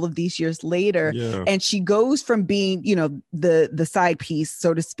together all of these years later. Yeah. And she goes from being, the side piece,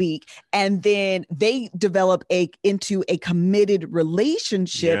 so to speak, and then they develop into a committed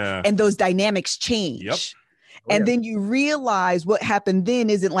relationship, and those dynamics change. Yep. And then you realize what happened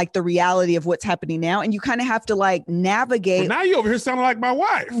then isn't like the reality of what's happening now. And you kind of have to like navigate. Well, now you over here sounding like my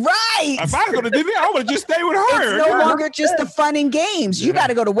wife. Right. If I was going to do that, I would have just stayed with her. It's no longer just the fun and games. You got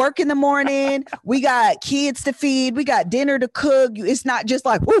to go to work in the morning. We got kids to feed. We got dinner to cook. It's not just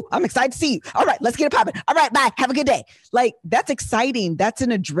like, whoo, I'm excited to see you. All right, let's get it popping. All right, bye. Have a good day. Like, that's exciting. That's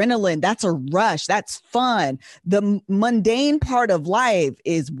an adrenaline. That's a rush. That's fun. The mundane part of life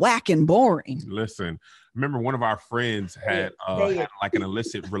is whack and boring. Listen. Remember one of our friends had like an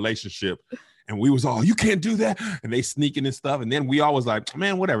illicit relationship and we was all, you can't do that. And they sneaking and stuff. And then we all was like,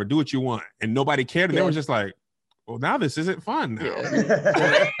 man, whatever, do what you want. And nobody cared. And they were just like, well, now this isn't fun now.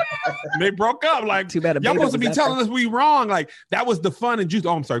 They broke up. Like, too bad y'all supposed to be telling us we wrong. Like, that was the fun and juice.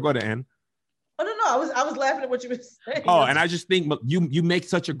 Oh, I'm sorry. Go ahead, Ann. Oh, no. I was laughing at what you were saying. Oh, and I just think you make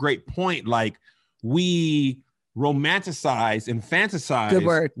such a great point. Like, we romanticize and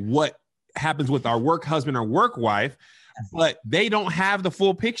fantasize what happens with our work husband or work wife, but they don't have the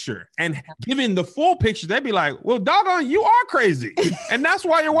full picture. And given the full picture, they'd be like, well, doggone, you are crazy. And that's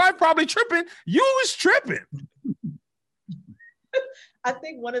why your wife probably tripping. You was tripping. I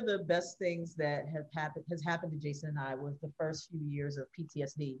think one of the best things that has happened to Jason and I was the first few years of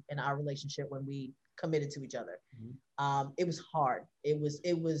PTSD in our relationship when we committed to each other. It was hard. It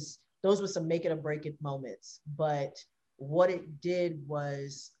was those were some make it or break it moments. But what it did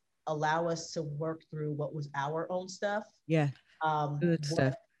was allow us to work through what was our own stuff. Yeah. Good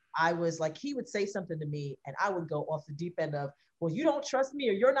stuff. I was like, he would say something to me and I would go off the deep end of, well, you don't trust me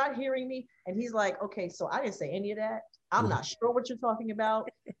or you're not hearing me. And he's like, okay, so I didn't say any of that. I'm not sure what you're talking about,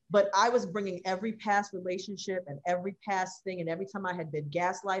 but I was bringing every past relationship and every past thing. And every time I had been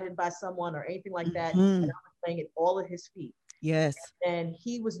gaslighted by someone or anything like that, and I was laying it all at his feet. Yes. And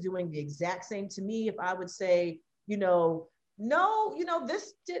he was doing the exact same to me. If I would say, no,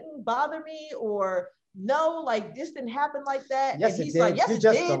 this didn't bother me, or no, like this didn't happen like that. Yes, and he's it did. like, yes, You're it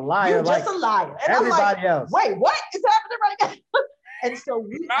just did. a liar. You're just a liar. And everybody I'm like, else. Wait, what is happening right now? And so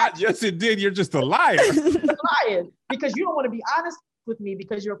yes, it did. You're just a liar. Lying because you don't want to be honest with me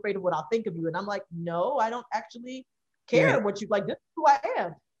because you're afraid of what I'll think of you. And I'm like, no, I don't actually care what you like. This is who I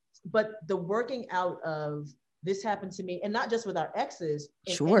am. But the working out of this happened to me, and not just with our exes,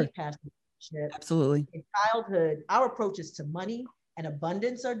 in any past relationship. Absolutely. In childhood, our approaches to money and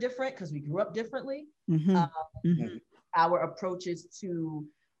abundance are different because we grew up differently. Our approaches to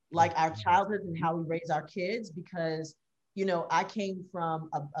like our childhood and how we raise our kids, because I came from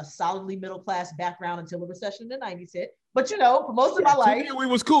a solidly middle-class background until the recession in the 90s hit. But for most of my life, we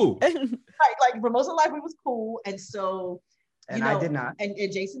was cool. Right, like for most of life, we was cool. And so, I did not. And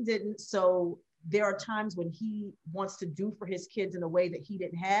Jason didn't. So there are times when he wants to do for his kids in a way that he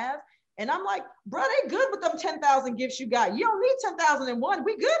didn't have. And I'm like, bro, they good with them 10,000 gifts you got. You don't need 10,001.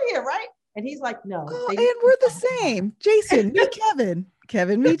 We good here, right? And he's like, no. Oh, and we're the same. Jason, meet Kevin.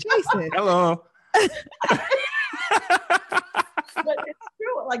 Kevin, meet Jason. Hello. But it's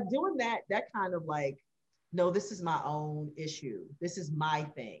true. Like doing that kind of like, no, this is my own issue. This is my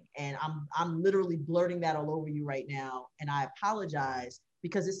thing. And I'm literally blurting that all over you right now. And I apologize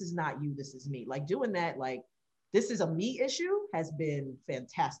because this is not you, this is me. Like doing that, like this is a me issue has been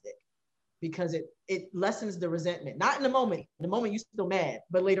fantastic because it lessens the resentment. Not in the moment. In the moment, you're still mad,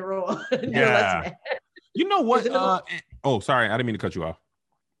 but later on, you're less mad. You know what? Oh, sorry. I didn't mean to cut you off.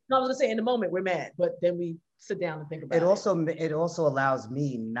 No, I was gonna say in the moment we're mad, but then we sit down and think about it. It also allows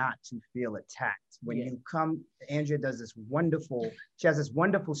me not to feel attacked. When you come, Andrea she has this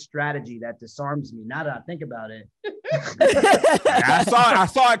wonderful strategy that disarms me. Now that I think about it. I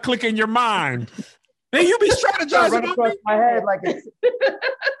saw it click in your mind. Then you be strategizing run across my head like it's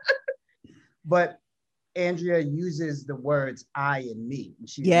but Andrea uses the words I and me.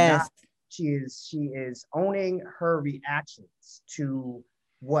 She is owning her reactions to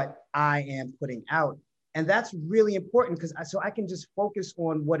what I am putting out. And that's really important because so I can just focus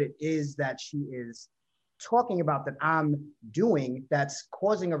on what it is that she is talking about that I'm doing that's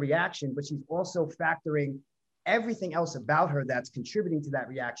causing a reaction, but she's also factoring everything else about her that's contributing to that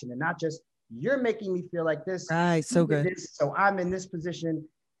reaction and not just you're making me feel like this. Right, so good. So I'm in this position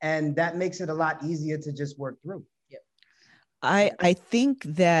and that makes it a lot easier to just work through. I think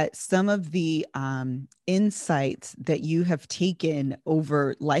that some of the insights that you have taken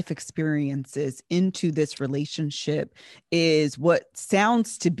over life experiences into this relationship is what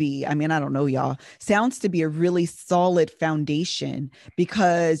sounds to be, I mean, I don't know, y'all, sounds to be a really solid foundation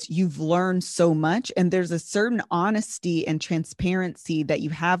because you've learned so much and there's a certain honesty and transparency that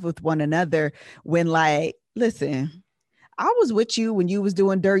you have with one another when like, listen, I was with you when you was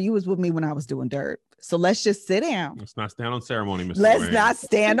doing dirt. You was with me when I was doing dirt. So let's just sit down. Let's not stand on ceremony, Mr. Let's Wade. not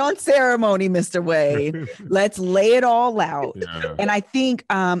stand on ceremony, Mr. Wade. Let's lay it all out. Yeah. And I think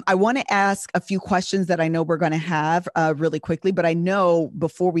I want to ask a few questions that I know we're going to have really quickly, but I know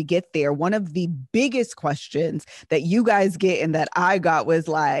before we get there, one of the biggest questions that you guys get and that I got was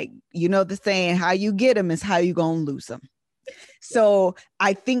like, you know, the saying, how you get them is how you going to lose them. So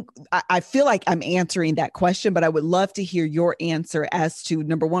I think I feel like I'm answering that question, but I would love to hear your answer as to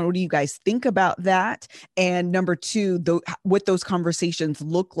number one, what do you guys think about that? And number two, what those conversations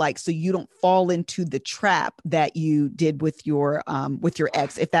look like so you don't fall into the trap that you did with your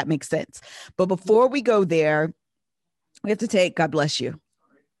ex, if that makes sense. But before we go there, we have to take, God bless you.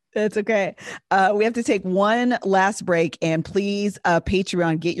 That's okay. We have to take one last break and please,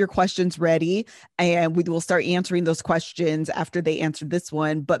 Patreon, get your questions ready and we will start answering those questions after they answer this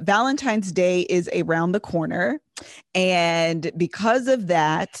one. But Valentine's Day is around the corner. And because of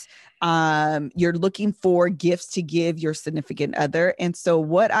that, you're looking for gifts to give your significant other. And so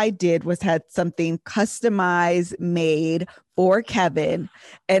what I did was had something customized made for Kevin,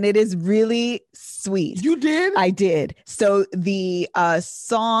 and it is really sweet. You did? I did. So the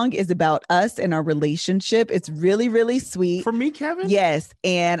song is about us and our relationship. It's really, really sweet. For me, Kevin? Yes.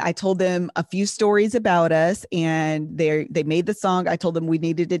 And I told them a few stories about us and they made the song. I told them we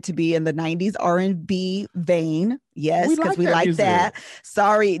needed it to be in the 90s R&B vein. Yes, because we like that.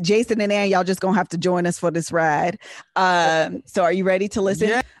 Sorry, Jason and Ann, y'all just gonna have to join us for this ride. So are you ready to listen?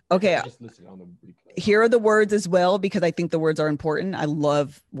 Yeah. Okay. Here are the words as well, because I think the words are important. I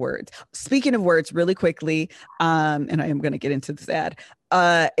love words. Speaking of words, really quickly, and I am going to get into this ad.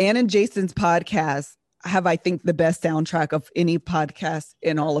 Ann and Jason's podcast have, I think, the best soundtrack of any podcast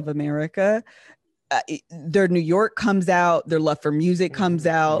in all of America. Their New York comes out, their love for music comes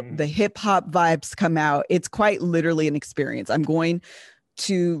out, the hip hop vibes come out. It's quite literally an experience. I'm going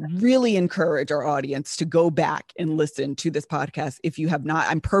to really encourage our audience to go back and listen to this podcast if you have not.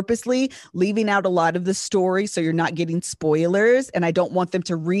 I'm purposely leaving out a lot of the story so you're not getting spoilers, and I don't want them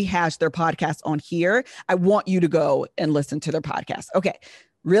to rehash their podcast on here. I want you to go and listen to their podcast. Okay,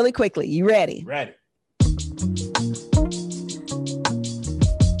 really quickly, you ready? Ready.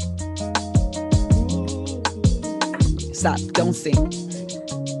 Stop, don't sing.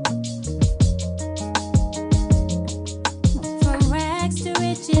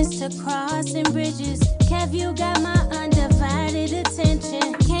 To crossing bridges, Kev, you got my undivided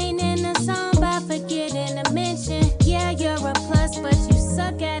attention. Can't end a song by forgetting to mention. Yeah, you're a plus, but you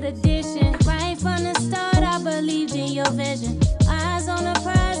suck at addition. Right from the start, I believed in your vision. Eyes on the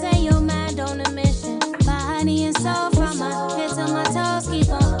prize and your mind on a mission. Body and soul from my head to my toes, keep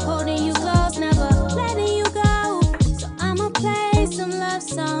on holding you close, never letting you go. So I'ma play some love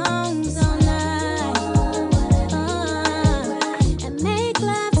songs all night. And make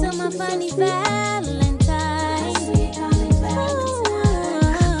love to my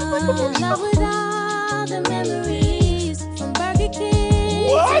Love with all the memories from Burger King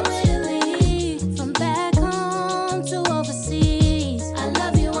to Italy, from back home to overseas. I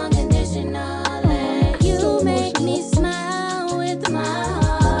love you unconditionally. You make me smile with my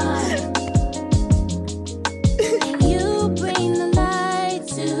heart, and you bring the light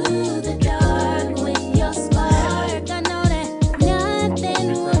to the dark with your spark. I know that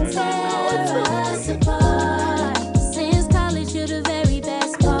nothing will tear us apart. Since college, you're the very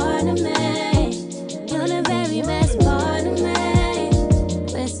best part of me. You're the very best part of me.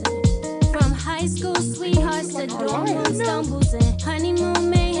 Listen, from high school sweethearts to dorm room stumbles and honeymoon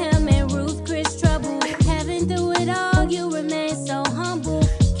mayhem and Ruth Chris trouble. Having through it all, you remain so humble.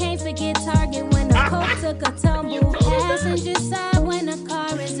 Can't forget Target when the coke took a tumble. Passenger side when the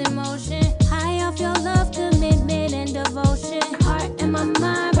car is in motion. High off your love, commitment, and devotion. Heart and my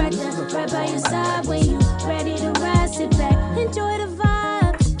mind right there, right by your side when you ready to ride. Sit back, enjoy the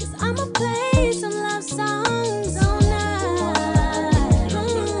vibes. Cause I'ma play some love songs all night.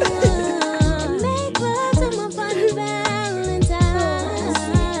 Make love to my funny Valentine.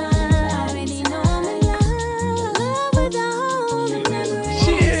 I already know I'm in love with all the memories.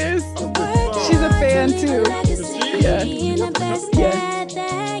 She is. She's a fan too. Yeah. And the best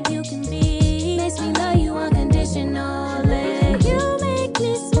that you can be. Makes me love you unconditionally. You make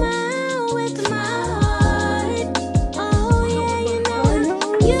me smile with my heart. Oh yeah, you know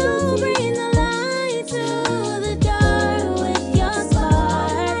you bring the light to the dark with your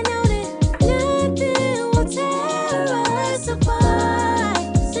spark. I know that nothing will tear us apart.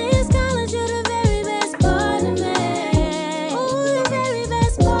 Since college, you're the very best part of me. Oh, the very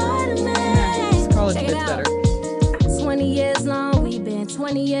best part of me. College Check it gets out. better. 20 years long, we've been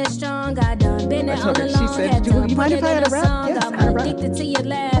 20 years strong. I done been there I all told her, she along. said, Had "Do to you put mind it if I in had a a rap?" song. Yes, I'm had a rap. addicted to your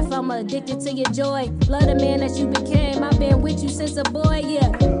laugh. I'm addicted to your joy. Love the man that you became. I've been with you since a boy, yeah.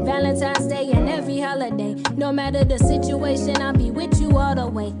 Valentine's Day and every holiday. No matter the situation, I'll be with you all the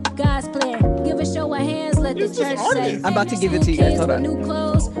way. God's plan. Give a show of hands, let the church say. I'm about to give it to you guys. Hold on. New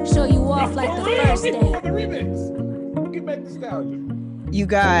clothes, show you off like the first day. The remix. Get back nostalgia. You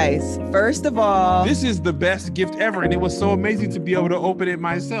guys, first of all, This is the best gift ever, and it was so amazing to be able to open it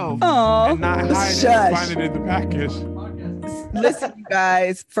myself oh, and not hide it and shush. find it in the package. Listen, you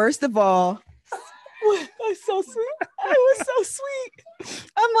guys, first of all, that's so sweet. It was so sweet.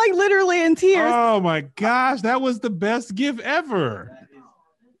 I'm like literally in tears. Oh my gosh, that was the best gift ever.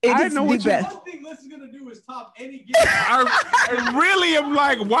 It I is know the what you- best. One thing Liz is gonna do is top any gift. I really am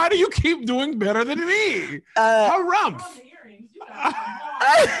like, why do you keep doing better than me? How rump?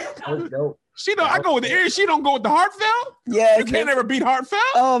 That was dope. She don't. I go with the ears. She don't go with the heartfelt. Yes. You can't ever beat heartfelt.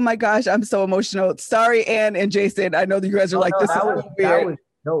 Oh my gosh, I'm so emotional. Sorry, Ann and Jason. I know that you guys are like, this is that so was weird.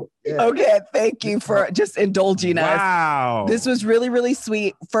 dope. Yeah. Okay, thank you for just indulging us. Wow. This was really, really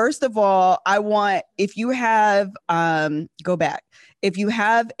sweet. First of all, I want, if you have, go back. If you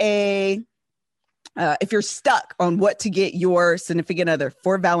have if you're stuck on what to get your significant other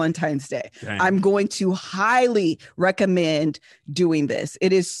for Valentine's Day, Dang. I'm going to highly recommend doing this.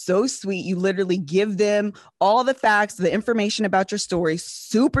 It is so sweet. You literally give them all the facts, the information about your story.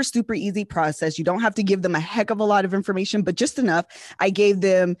 Super, super easy process. You don't have to give them a heck of a lot of information, but just enough. I gave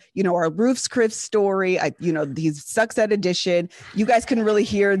them, our Ruth's Chris story. These Sucks at Edition. You guys couldn't really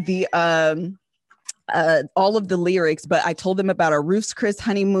hear the all of the lyrics, but I told them about our Ruth's Chris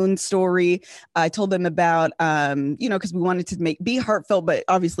honeymoon story. I told them about, because we wanted to be heartfelt, but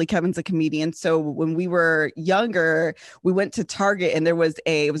obviously Kevin's a comedian. So when we were younger, we went to Target and it was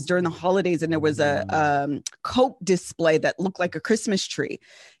during the holidays and there was a Coke display that looked like a Christmas tree.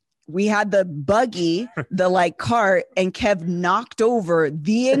 We had the buggy, the cart, and Kev knocked over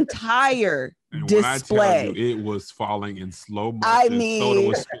the entire And display. When I tell you, it was falling in slow motion. I mean- Soda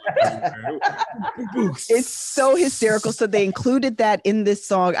was spilling. It's so hysterical. So they included that in this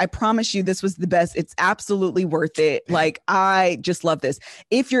song. I promise you, this was the best. It's absolutely worth it. I just love this.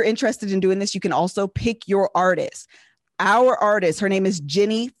 If you're interested in doing this, you can also pick your artist. Our artist, her name is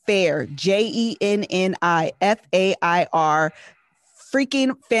Jenny Fair, JenniFair.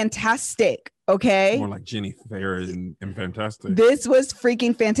 Freaking fantastic. Okay. More like Jenny Fair and fantastic. This was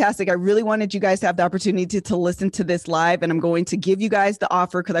freaking fantastic. I really wanted you guys to have the opportunity to listen to this live, and I'm going to give you guys the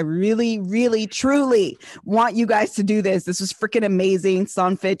offer because I really, really, truly want you guys to do this. This was freaking amazing.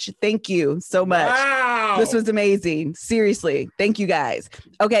 Sonfitch, thank you so much. Wow. This was amazing. Seriously. Thank you guys.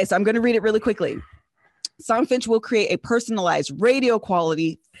 Okay, so I'm going to read it really quickly. Songfinch will create a personalized radio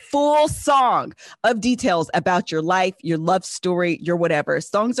quality full song of details about your life, your love story, your whatever.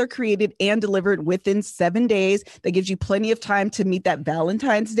 Songs are created and delivered within 7 days. That gives you plenty of time to meet that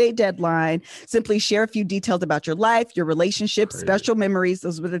Valentine's Day deadline. Simply share a few details about your life, your relationship, special memories.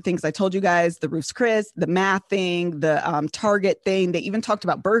 Those were the things I told you guys, the Ruth's Chris, the math thing, the Target thing. They even talked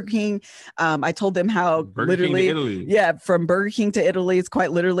about Burger King. I told them how Burger King to Italy. Yeah, from Burger King to Italy. It's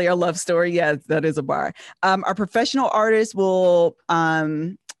quite literally a love story. Yeah, that is a bar. Our professional artists will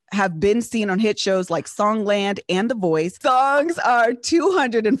have been seen on hit shows like Songland and The Voice. Songs are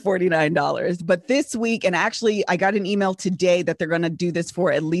 $249. But this week, and actually I got an email today that they're going to do this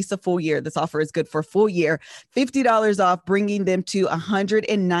for at least a full year. This offer is good for a full year. $50 off, bringing them to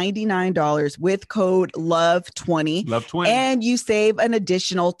 $199 with code LOVE20. LOVE20. And you save an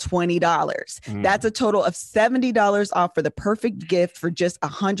additional $20. That's a total of $70 off for the perfect gift for just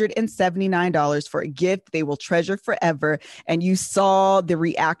 $179 for a gift they will treasure forever. And you saw the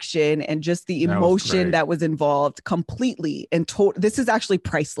reaction and just the emotion that was involved completely and this is actually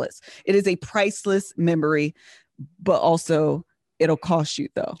priceless. It is a priceless memory, but also it'll cost you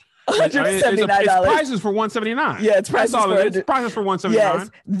though. $179. It's prices for $179. Yeah, it's prices That's all it is. It's prices for $179. Yes.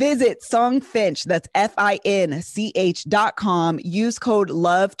 Visit Songfinch, that's FINCH.com. Use code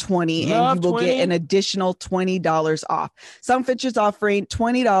LOVE20 and you will get an additional $20 off. Songfinch is offering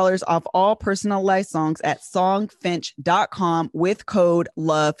 $20 off all personalized songs at songfinch.com with code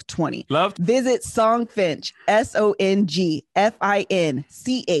LOVE20. Visit Songfinch,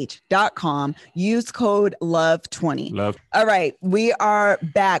 SONGFINCH.com. Use code LOVE20. All right, we are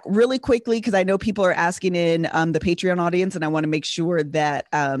back really quickly because I know people are asking in the Patreon audience, and I want to make sure that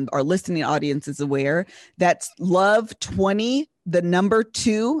our listening audience is aware. That's LOVE20, the number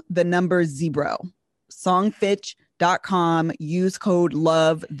 2, the number 0. Songfinch.com. Use code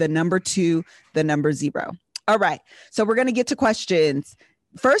LOVE, the number 2, the number 0. All right, so we're going to get to questions.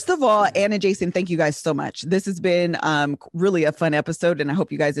 First of all, Ann and Jason, thank you guys so much. This has been really a fun episode, and I hope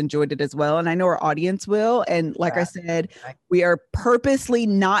you guys enjoyed it as well. And I know our audience will. And like I said, we are purposely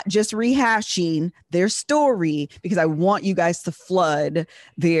not just rehashing their story because I want you guys to flood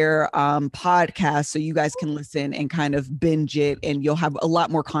their podcast so you guys can listen and kind of binge it, and you'll have a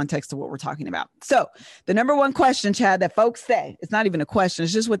lot more context to what we're talking about. So the number one question, Chad, that folks say, it's not even a question,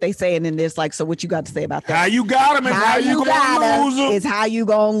 it's just what they say. And then there's like, so what you got to say about that? How you got them is how you gonna lose them. Is how you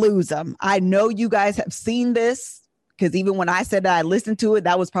gonna lose them. I know you guys have seen this because even when I said that I listened to it,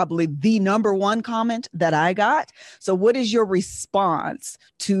 that was probably the number one comment that I got. So what is your response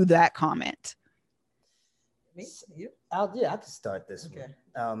to that comment? Me? You? I can start this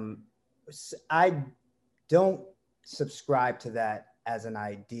one. I don't subscribe to that as an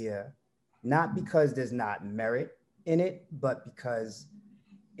idea, not because there's not merit in it, but because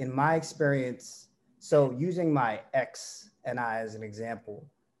in my experience, so using my ex and I as an example,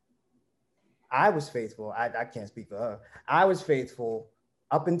 I was faithful. I can't speak for her. I was faithful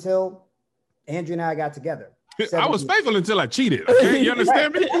up until Andrew and I got together. I was faithful until I cheated. Okay? You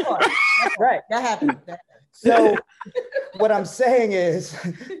understand me? Right. That happened. So what I'm saying is,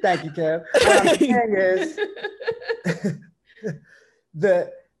 thank you, Kev. What I'm saying is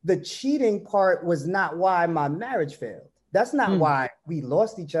the cheating part was not why my marriage failed. That's not why we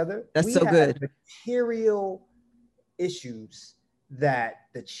lost each other. That's so good. Material issues that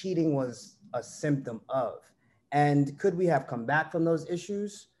the cheating was a symptom of. And could we have come back from those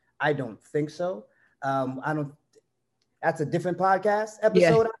issues? I don't think so. That's a different podcast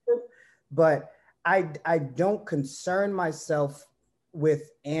episode. Yeah. But I don't concern myself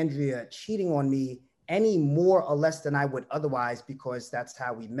with Andrea cheating on me any more or less than I would otherwise, because that's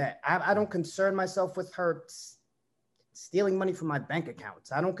how we met. I don't concern myself with her stealing money from my bank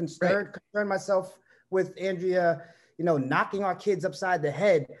accounts. I don't concern myself with Andrea, knocking our kids upside the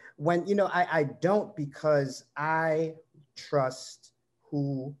head when, I don't, because I trust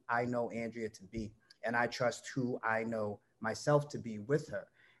who I know Andrea to be, and I trust who I know myself to be with her.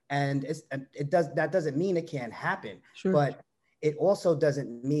 And that doesn't mean it can't happen, but it also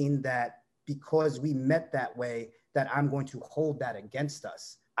doesn't mean that because we met that way, that I'm going to hold that against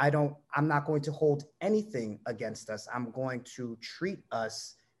us. I'm not going to hold anything against us. I'm going to treat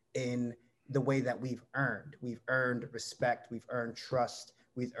us in the way that we've earned. We've earned respect. We've earned trust.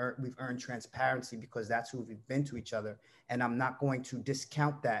 We've earned transparency, because that's who we've been to each other. And I'm not going to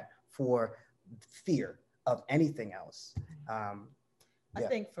discount that for fear of anything else. I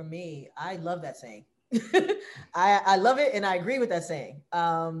think for me, I love that saying. I love it, and I agree with that saying,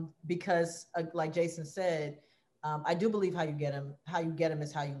 because like Jason said, I do believe how you get them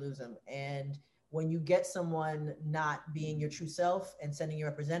is how you lose them. And when you get someone not being your true self and sending your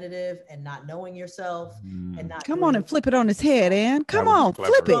representative and not knowing yourself and not Come on and flip it on his head, Ann. Come on,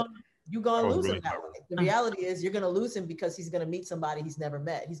 flip it. You're going to lose really him that clever. way. The reality is you're going to lose him because he's going to meet somebody he's never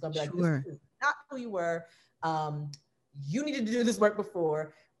met. He's going to be like, Sure. this is not who you were. You needed to do this work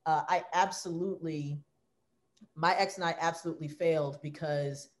before. My ex and I absolutely failed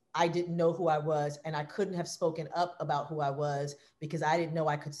because I didn't know who I was, and I couldn't have spoken up about who I was because I didn't know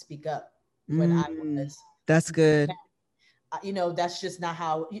I could speak up when I was. That's good. You know, that's just not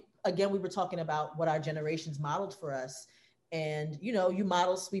how, again, we were talking about what our generations modeled for us. And, you know, you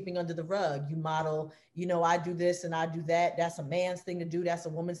model sweeping under the rug. You model, you know, I do this and I do that. That's a man's thing to do. That's a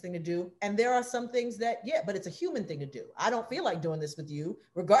woman's thing to do. And there are some things that, yeah, but it's a human thing to do. I don't feel like doing this with you,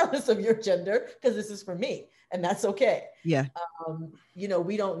 regardless of your gender, because this is for me. And that's okay. Yeah. You know,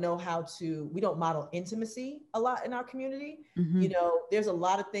 we don't model intimacy a lot in our community. You know, there's a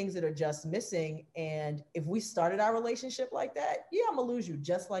lot of things that are just missing. And if we started our relationship like that, yeah, I'm gonna lose you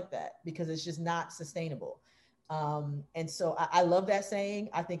just like that because it's just not sustainable. And so I love that saying.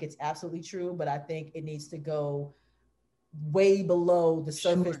 I think it's absolutely true, but I think it needs to go way below the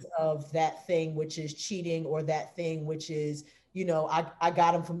surface of that thing, which is cheating, or that thing, which is, you know, I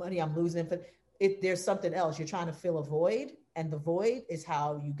got him for money, I'm losing him for there's something else. You're trying to fill a void, and the void is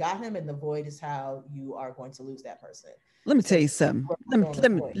how you got him, and the void is how you are going to lose that person. Let me tell you something. Let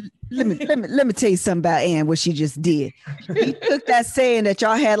me tell you something about Ann, what she just did. She took that saying that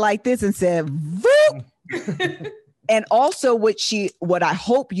y'all had like this and said, "Voop." And also what I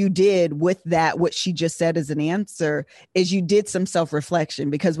hope you did with that, what she just said as an answer, is you did some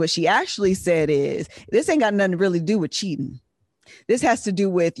self-reflection, because what she actually said is, this ain't got nothing to really do with cheating. This has to do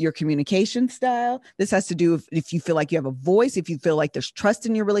with your communication style. This has to do with if you feel like you have a voice, if you feel like there's trust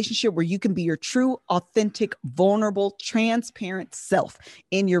in your relationship where you can be your true, authentic, vulnerable, transparent self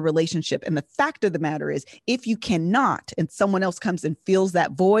in your relationship. And the fact of the matter is, if you cannot and someone else comes and fills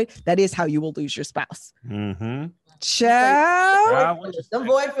that void, that is how you will lose your spouse. Child. Them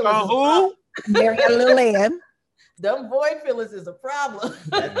void fillers. Marietta Lillian. Them void fillers is a problem.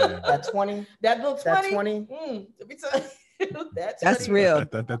 That 20. That little 20. That 20. Let me tell you. That's real.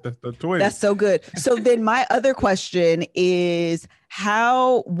 The That's so good. So then my other question is,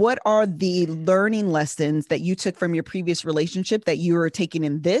 what are the learning lessons that you took from your previous relationship that you are taking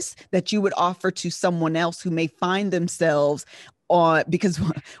in this, that you would offer to someone else who may find themselves on? Because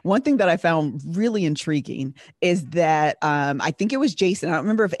one thing that I found really intriguing is that I think it was Jason. I don't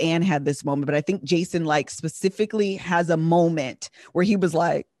remember if Ann had this moment, but I think Jason like specifically has a moment where he was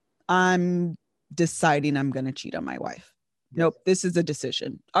like, I'm deciding I'm going to cheat on my wife. Nope, this is a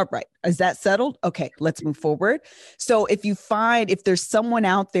decision. All right. Is that settled? Okay, let's move forward. So if there's someone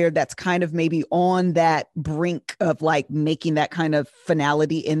out there that's kind of maybe on that brink of like making that kind of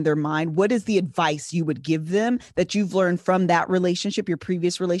finality in their mind, what is the advice you would give them that you've learned from that relationship, your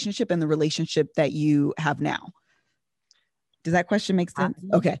previous relationship, and the relationship that you have now? Does that question make sense?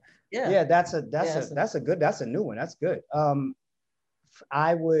 Okay. Yeah, that's a new one. That's good.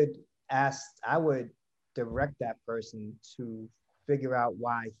 I would direct that person to figure out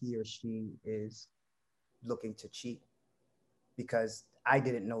why he or she is looking to cheat, because I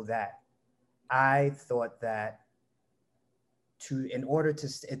didn't know that. I thought that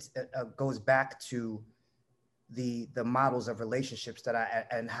it goes back to the models of relationships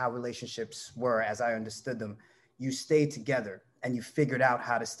and how relationships were as I understood them. You stayed together and you figured out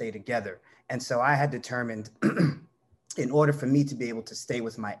how to stay together. And so I had determined in order for me to be able to stay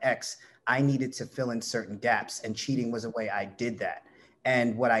with my ex, I needed to fill in certain gaps, and cheating was a way I did that.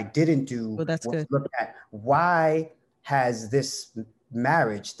 And what I didn't do was look at, why has this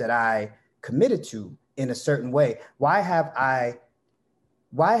marriage that I committed to in a certain way, why have I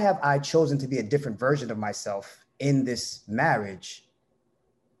chosen to be a different version of myself in this marriage?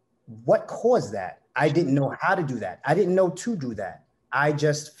 What caused that? I didn't know how to do that. I didn't know to do that. I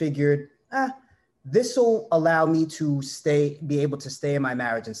just figured, this will allow me to be able to stay in my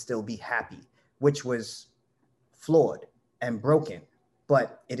marriage and still be happy, which was flawed and broken,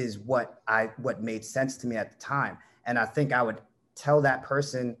 but it is what made sense to me at the time. And I think I would tell that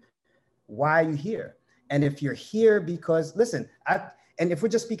person, why are you here? And if you're here because, listen, and if we're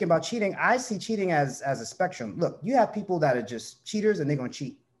just speaking about cheating, I see cheating as a spectrum. Look, you have people that are just cheaters and they're going to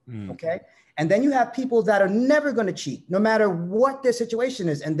cheat. Okay. And then you have people that are never going to cheat, no matter what their situation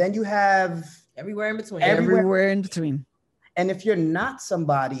is. And then you have everywhere in between. Everywhere in between. And if you're not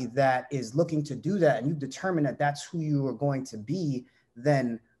somebody that is looking to do that and you determine that that's who you are going to be,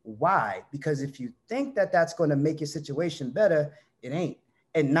 then why? Because if you think that that's going to make your situation better, it ain't.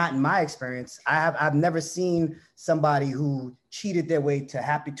 And not in my experience. I've never seen somebody who cheated their way to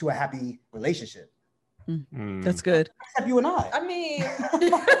a happy relationship. That's good. Except you and I. I mean,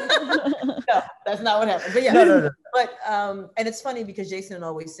 no, that's not what happened. But yeah, No. But and it's funny because Jason and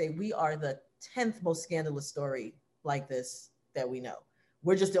always say we are the 10th most scandalous story like this that we know.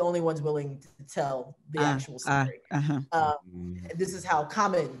 We're just the only ones willing to tell the actual story. This is how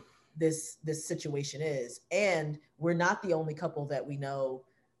common this situation is, and we're not the only couple that we know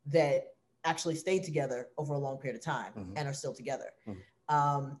that actually stayed together over a long period of time and are still together.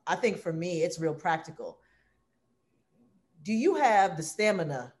 I think for me, it's real practical. Do you have the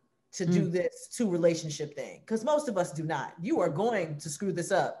stamina to do this two relationship thing? Because most of us do not. You are going to screw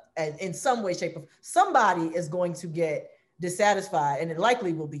this up, and in some way, shape, or somebody is going to get dissatisfied, and it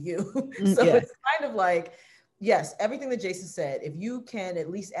likely will be you. So it's kind of like, yes, everything that Jason said. If you can at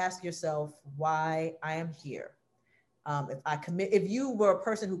least ask yourself why I am here. If you were a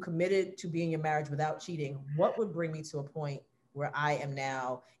person who committed to being in your marriage without cheating, what would bring me to a point where I am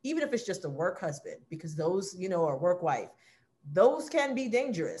now, even if it's just a work husband, because those, or work wife, those can be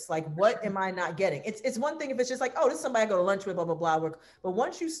dangerous. Like, what am I not getting? It's one thing if it's just like, oh, this is somebody I go to lunch with, blah, blah, blah, work. But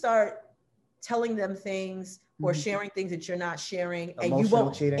once you start telling them things or sharing things that you're not sharing, and you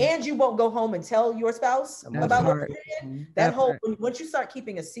won't go home and tell your spouse about what you did, that whole, once you start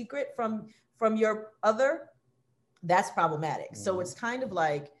keeping a secret from your other, that's problematic. So it's kind of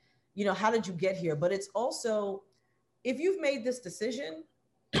like, how did you get here? But it's also, if you've made this decision,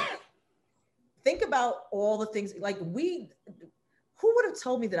 think about all the things, like who would have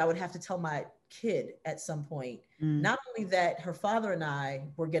told me that I would have to tell my kid at some point, not only that her father and I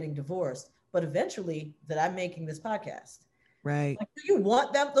were getting divorced, but eventually that I'm making this podcast. Right. Like, do you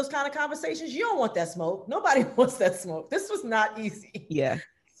want those kind of conversations? You don't want that smoke. Nobody wants that smoke. This was not easy. Yeah.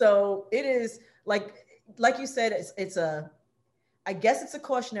 So it is like you said, I guess it's a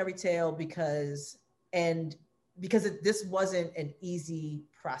cautionary tale because this wasn't an easy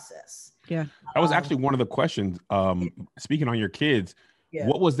process. Yeah. That was actually one of the questions. Speaking on your kids,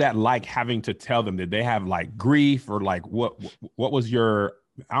 what was that like having to tell them? Did they have like grief or like what was your,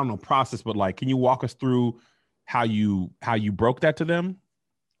 I don't know, process, but like, can you walk us through how you broke that to them?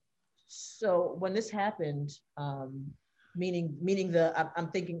 So when this happened, meaning I'm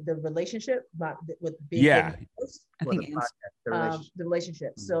thinking the relationship, not with being the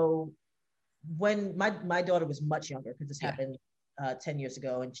relationship. So when my daughter was much younger, because this happened 10 years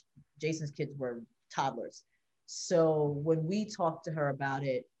ago, and Jason's kids were toddlers. So when we talked to her about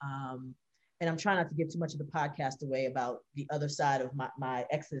it, and I'm trying not to give too much of the podcast away about the other side of my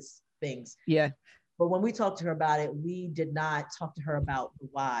ex's things. Yeah. But when we talked to her about it, we did not talk to her about the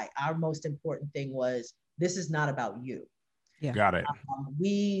why. Our most important thing was, this is not about you. Yeah. Got it.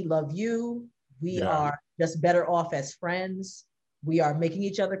 We love you. We are just better off as friends. We are making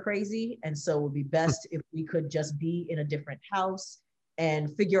each other crazy. And so it would be best if we could just be in a different house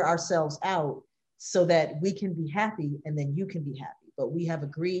and figure ourselves out so that we can be happy and then you can be happy. But we have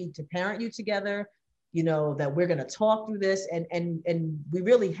agreed to parent you together, that we're going to talk through this, and we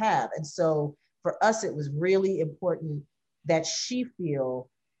really have. And so for us, it was really important that she feel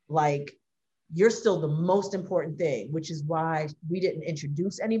like you're still the most important thing, which is why we didn't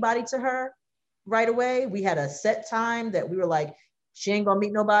introduce anybody to her right away. We had a set time that we were like, she ain't gonna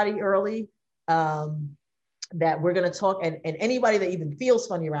meet nobody early, that we're gonna talk, and anybody that even feels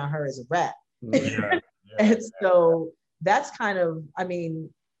funny around her is a rat. And so that's kind of,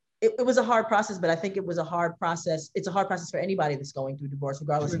 it was a hard process, but I think it was a hard process. It's a hard process for anybody that's going through divorce,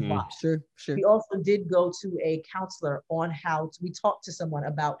 regardless of why. Sure. We also did go to a counselor on we talked to someone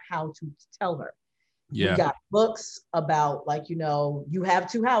about how to tell her. Yeah. We got books about you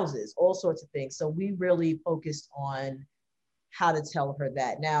have two houses, all sorts of things. So we really focused on how to tell her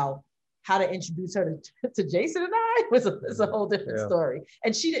that. Now, how to introduce her to Jason and I was a whole different story.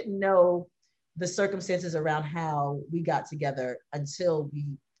 And she didn't know the circumstances around how we got together until we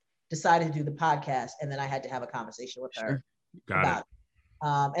decided to do the podcast. And then I had to have a conversation with her about it.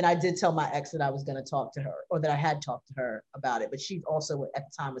 And I did tell my ex that I was going to talk to her, or that I had talked to her about it. But she also at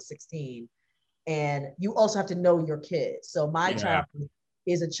the time was 16. And you also have to know your kids. So my child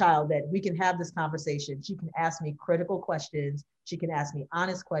is a child that we can have this conversation. She can ask me critical questions. She can ask me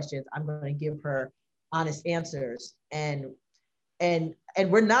honest questions. I'm going to give her honest answers. And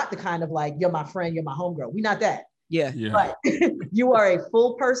we're not the kind of like, you're my friend, you're my homegirl. We're not that. Yeah. But you are a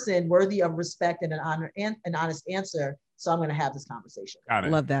full person worthy of respect and an honor and an honest answer. So I'm going to have this conversation.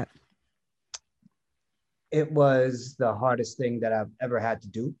 Love that. It was the hardest thing that I've ever had to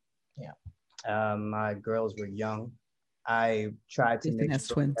do. Yeah. My girls were young. I tried to make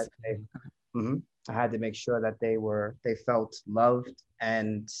sure that I had to make sure that they felt loved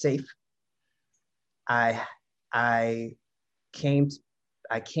and safe. I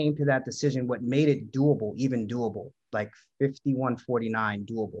I came to that decision. What made it doable, even doable, like 51-49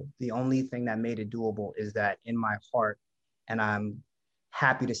 doable. The only thing that made it doable is that in my heart, and I'm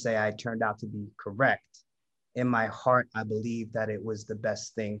happy to say I turned out to be correct. In my heart, I believe that it was the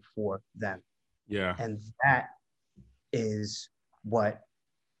best thing for them. Yeah. And that is what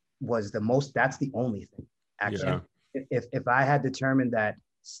was that's the only thing, actually. Yeah. If I had determined that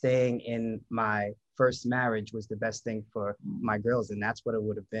staying in my first marriage was the best thing for my girls, and that's what it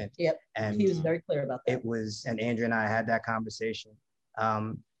would have been. Yep. And he was very clear about that. It was, and Andrea and I had that conversation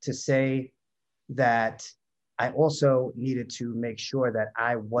to say that I also needed to make sure that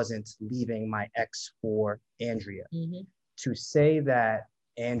I wasn't leaving my ex for Andrea. Mm-hmm. To say that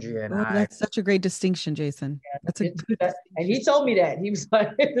Andrea and I. That's such a great distinction, Jason. Yeah, that's a good and he told me that. He was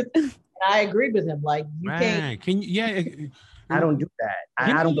like, I agreed with him. Like, you can't. Can you, yeah. I don't do that.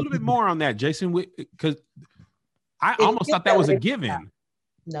 Give me a little bit more on that, Jason, because I almost thought that was a given.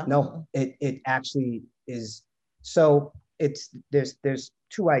 No, it actually is. So there's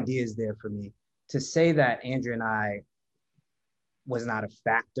two ideas there for me. To say that Andrea and I was not a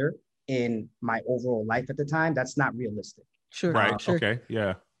factor in my overall life at the time, that's not realistic. Sure. Right. Sure. Okay.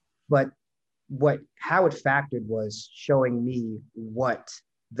 Yeah. But how it factored was showing me what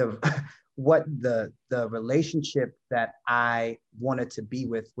the relationship that I wanted to be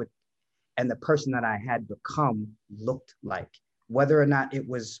with and the person that I had become looked like. Whether or not it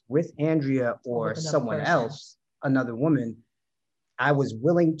was with Andrea or someone else, another woman, I was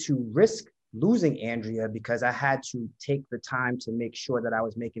willing to risk losing Andrea because I had to take the time to make sure that I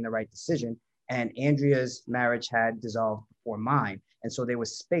was making the right decision. And Andrea's marriage had dissolved before mine. And so there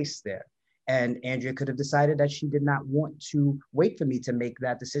was space there. And Andrea could have decided that she did not want to wait for me to make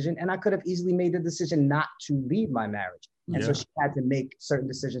that decision. And I could have easily made the decision not to leave my marriage. And so she had to make certain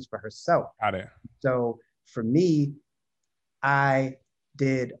decisions for herself. Got it. So for me, I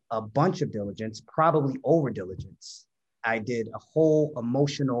did a bunch of diligence, probably over diligence. I did a whole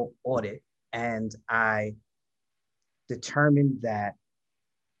emotional audit, and I determined that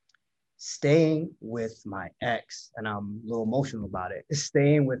staying with my ex, and I'm a little emotional about it,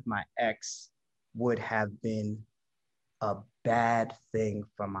 staying with my ex would have been a bad thing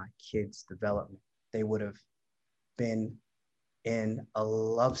for my kids' development. They would have been seeing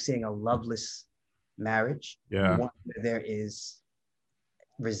a loveless marriage. Yeah. One where there is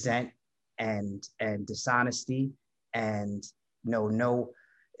resent and dishonesty and no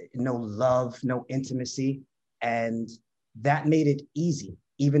love, no intimacy. And that made it easy.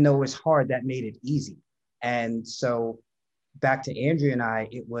 Even though it was hard, that made it easy. And so back to Andrea and I,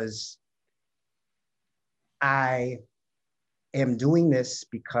 it was, I am doing this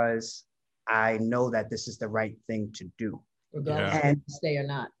because I know that this is the right thing to do. Regardless of stay or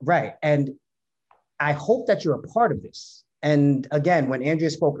not. Right. And I hope that you're a part of this. And again, when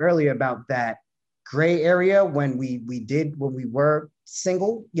Andrea spoke earlier about that gray area, when we were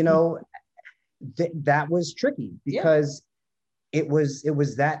single, that was tricky because it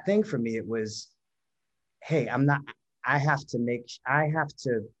was that thing for me. It was, hey, I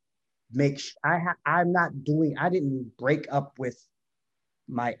didn't break up with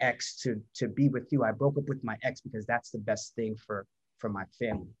my ex to be with you. I broke up with my ex because that's the best thing for my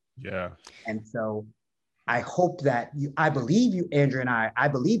family. Yeah. And so I hope that I believe that Andrea and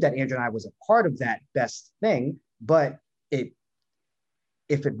I was a part of that best thing, but if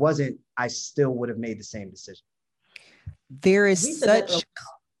it wasn't, I still would have made the same decision. There is such,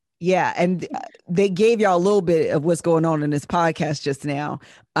 and they gave y'all a little bit of what's going on in this podcast just now.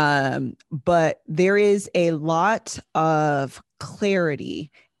 But there is a lot of clarity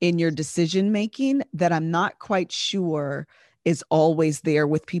in your decision making that I'm not quite sure is always there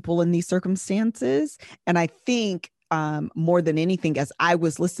with people in these circumstances. And I think more than anything, as I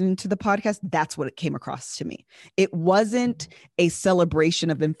was listening to the podcast, that's what it came across to me. It wasn't a celebration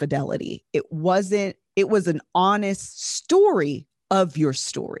of infidelity. It was an honest story of your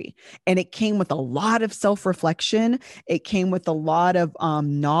story. And it came with a lot of self-reflection. It came with a lot of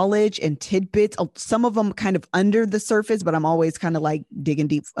knowledge and tidbits, some of them kind of under the surface, but I'm always kind of like digging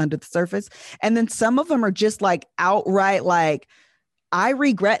deep under the surface. And then some of them are just like outright, like, I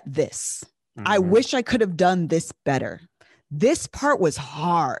regret this. Mm-hmm. I wish I could have done this better. This part was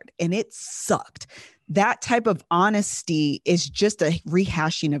hard and it sucked. That type of honesty is just a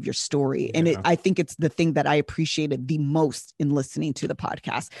rehashing of your story. Yeah. And I think it's the thing that I appreciated the most in listening to the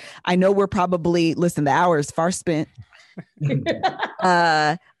podcast. I know we're probably, the hour is far spent.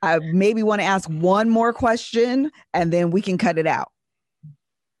 I maybe want to ask one more question and then we can cut it out.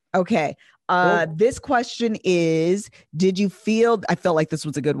 Okay. This question is, I felt like this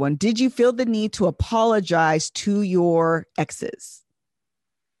was a good one. Did you feel the need to apologize to your exes?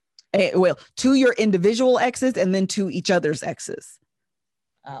 Well, to your individual exes and then to each other's exes.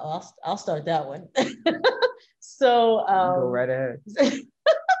 I'll start that one. So go right ahead.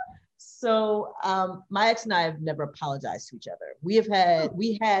 So my ex and I have never apologized to each other.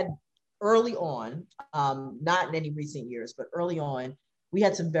 We had early on, not in any recent years, but early on, we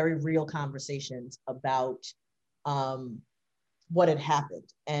had some very real conversations about what had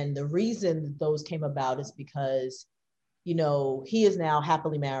happened. And the reason those came about is because, you know, he is now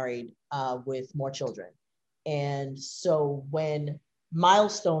happily married with more children. And so when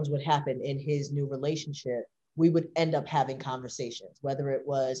milestones would happen in his new relationship, we would end up having conversations, whether it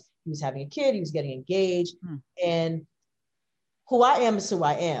was he was having a kid, he was getting engaged, and who I am is who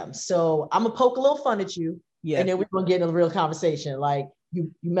I am. So I'm gonna poke a little fun at you, and then we're gonna get in a real conversation. Like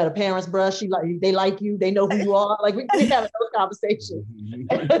you met a parent's brush, they like you, they know who you are. Like we have those conversations.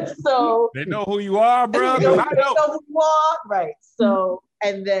 So they know who you are, bro. They know who you are, right? So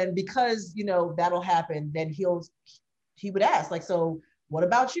and then because you know that'll happen, then he would ask like, so what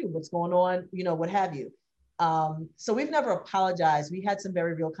about you? What's going on? You know, what have you? So we've never apologized. We had some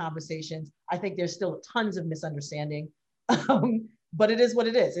very real conversations. I think there's still tons of misunderstanding, but it is what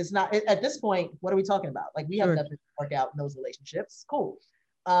it is. It's not at this point. What are we talking about? Like we have nothing to work out in those relationships. Cool.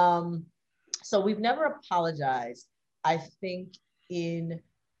 So we've never apologized. I think in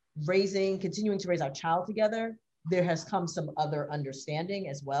continuing to raise our child together, there has come some other understanding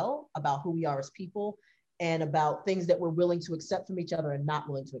as well about who we are as people and about things that we're willing to accept from each other and not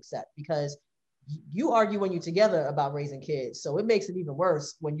willing to accept, because you argue when you're together about raising kids. So it makes it even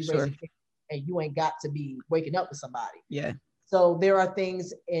worse when you raise a kid and you ain't got to be waking up with somebody. Yeah. So there are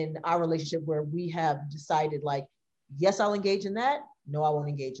things in our relationship where we have decided like, yes, I'll engage in that. No, I won't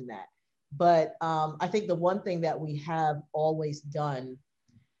engage in that. But I think the one thing that we have always done,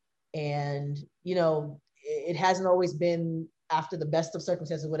 and you know, it hasn't always been after the best of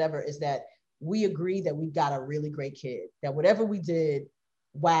circumstances, whatever, is that we agree that we got a really great kid, that whatever we did,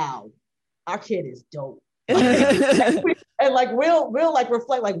 wow, our kid is dope. And like we'll like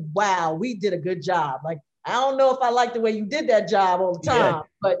reflect like, wow, we did a good job. Like, I don't know if I like the way you did that job all the time,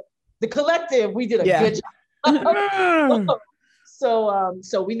 but the collective, we did a good job.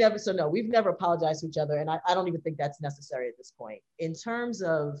 So we've never apologized to each other. And I don't even think that's necessary at this point. In terms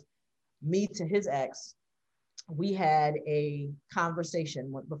of me to his ex, we had a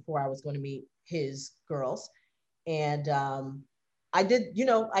conversation before I was going to meet his girls. And I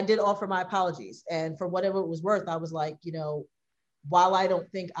did offer my apologies. And for whatever it was worth, I was like, you know, while I don't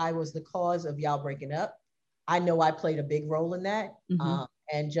think I was the cause of y'all breaking up, I know I played a big role in that.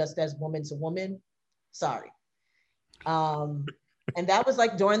 And just as woman to woman, sorry. And that was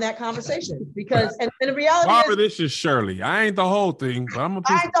like during that conversation, because and the reality Barbara, this is Shirley. I ain't the whole thing, but I'm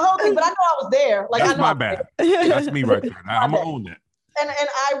I ain't the whole thing, but I know I was there. Like that's I know my bad. That's me right there. I'm gonna own that.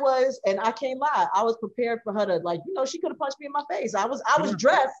 And I can't lie. I was prepared for her to, like, you know, she could have punched me in my face. I was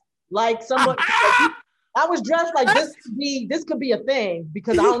dressed like someone. I was dressed like this could be a thing,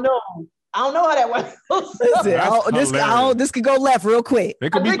 because I don't know how that was. This could go left real quick. There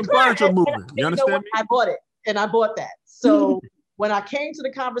could be some furniture moving. You understand me? I bought it, and I bought that. So when I came to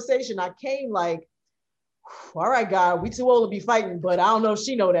the conversation, I came like, all right, God, we too old to be fighting, but I don't know if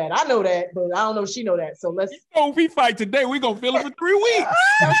she know that. I know that, but I don't know if she know that. So let's. If we fight today, we gonna feel it for 3 weeks.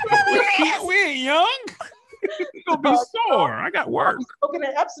 we ain't young. We gonna be sore. I got work. I'm smoking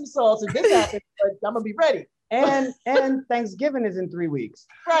at Epsom salts if this happens, but I'm gonna be ready. And Thanksgiving is in 3 weeks.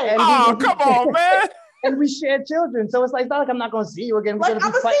 Right. And come on, man. And we share children, so it's like, it's not like I'm not gonna see you again. Like, I'm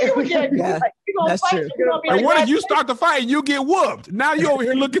gonna see you again. Yeah, like, that's fight. true. And what if you start the fight and you get whooped? Now you over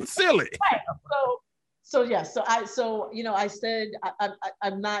here looking silly. Right. So I said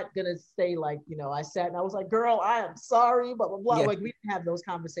I'm not gonna say, like, you know, I sat and I was like, girl, I am sorry, blah blah blah. Yeah. Like, we didn't have those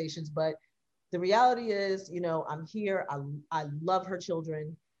conversations, but the reality is, you know, I'm here. I love her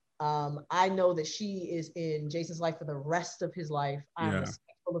children. I know that she is in Jason's life for the rest of his life. I'm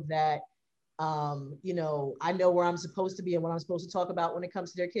respectful of that. You know, I know where I'm supposed to be and what I'm supposed to talk about when it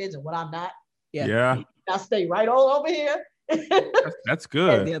comes to their kids and what I'm not. Yeah. I stay right all over here. That's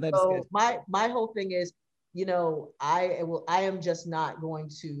good. Yeah, that's So good. my whole thing is, you know, I am just not going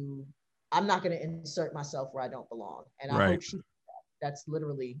to, I'm not going to insert myself where I don't belong. And I hope that's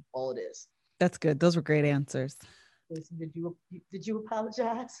literally all it is. That's good. Those were great answers. Did you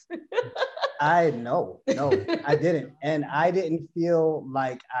apologize? No, I didn't. And I didn't feel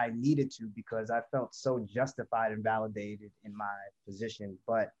like I needed to, because I felt so justified and validated in my position.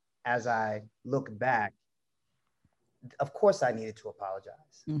 But as I look back, of course I needed to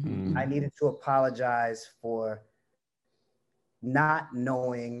apologize. Mhm. I needed to apologize for not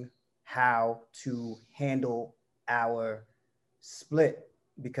knowing how to handle our split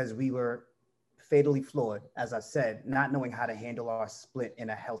because we were fatally flawed, as I said, not knowing how to handle our split in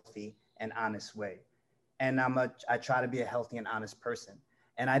a healthy and honest way. And I try to be a healthy and honest person.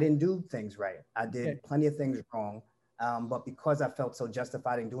 And I didn't do things right. I did plenty of things wrong. But because I felt so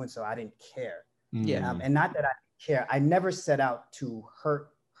justified in doing so, I didn't care. Yeah. And not that I care. I never set out to hurt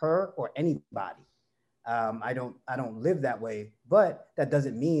her or anybody. I don't live that way, but that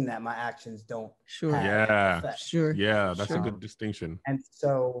doesn't mean that my actions don't Sure. have Yeah. effect. Sure. Yeah, that's a Sure. good distinction. And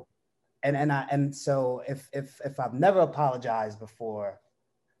so, and so if I've never apologized before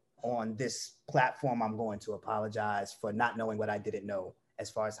on this platform, I'm going to apologize for not knowing what I didn't know as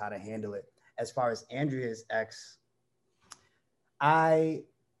far as how to handle it. As far as Andrea's ex, I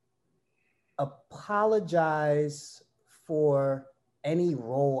apologize for any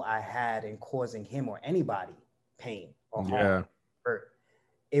role I had in causing him or anybody pain or harm, hurt.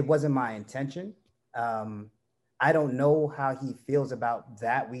 It wasn't my intention. I don't know how he feels about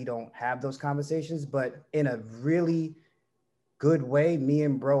that. We don't have those conversations, but in a really good way, me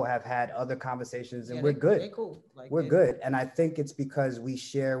and bro have had other conversations and we're good. They're cool. Like, We're good. And I think it's because we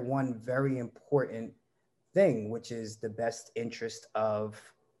share one very important thing, which is the best interest of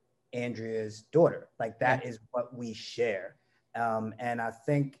Andrea's daughter. Like that is what we share. And I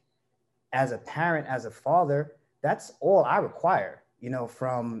think as a parent, as a father, that's all I require,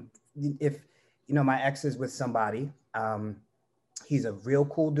 from if, my ex is with somebody, he's a real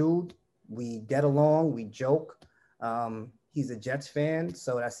cool dude. We get along, we joke. He's a Jets fan,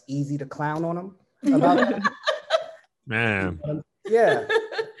 so that's easy to clown on him about that. Man. Yeah,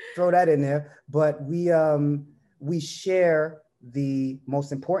 throw that in there. But we share the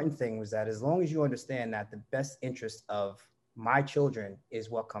most important thing was that as long as you understand that the best interest of my children is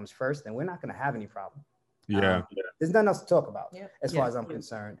what comes first, then we're not going to have any problem. Yeah. There's nothing else to talk about as far Yeah. as I'm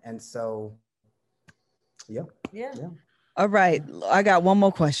concerned. And so, yeah. All right. I got one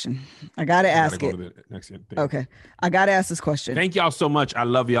more question. I got to ask Go it. to the next thing. Okay. I got to ask this question. Thank y'all so much. I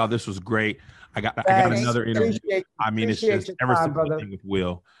love y'all. This was great. I got another interview. I mean, it's just ever since the thing with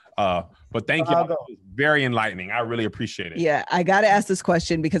Will. But thank y'all. It was very enlightening. I really appreciate it. Yeah, I got to ask this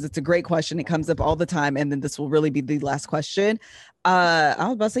question because it's a great question. It comes up all the time. And then this will really be the last question. I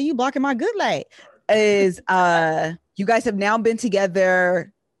was about to say, you blocking my good light. Is you guys have now been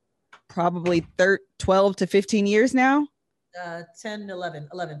together probably 12 to 15 years now? 10, 11.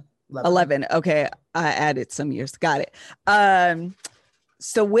 11. Okay. I added some years. Got it.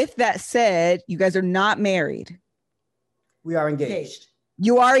 So with that said, you guys are not married. We are engaged.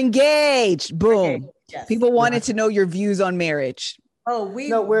 You are engaged. Boom. Okay. Yes. People wanted to know your views on marriage. Oh,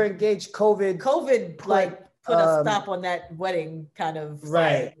 we're engaged. COVID like put a stop on that wedding kind of.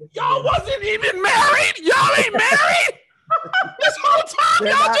 Right. Y'all wasn't even married. Y'all ain't married. This whole time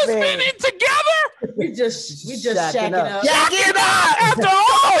y'all just been in together. We just shacking up. Shacking up after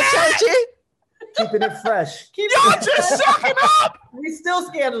all that. Keeping it fresh. Y'all just shacking up. We still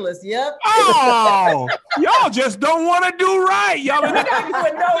scandalous. Yep. Oh, y'all just don't want to do right. Y'all been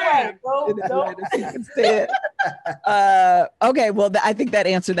okay, well, I think that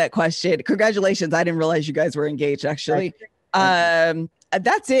answered that question. Congratulations. I didn't realize you guys were engaged, actually.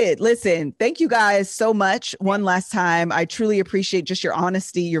 That's it. Listen, thank you guys so much. One last time. I truly appreciate just your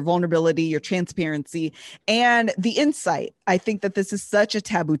honesty, your vulnerability, your transparency, and the insight. I think that this is such a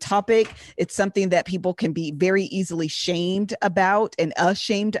taboo topic. It's something that people can be very easily shamed about and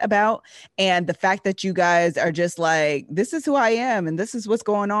ashamed about. And the fact that you guys are just like, this is who I am and this is what's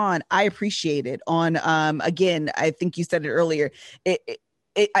going on. I appreciate it. Again, I think you said it earlier.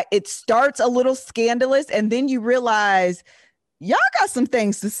 It starts a little scandalous and then you realize y'all got some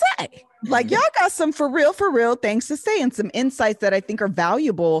things to say. Like y'all got some for real things to say and some insights that I think are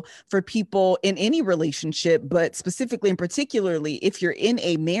valuable for people in any relationship, but specifically and particularly if you're in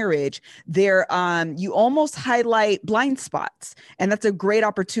a marriage, you almost highlight blind spots. And that's a great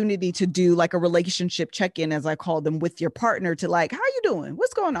opportunity to do like a relationship check-in, as I call them, with your partner to like, how you doing?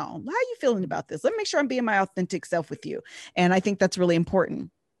 What's going on? How you feeling about this? Let me make sure I'm being my authentic self with you. And I think that's really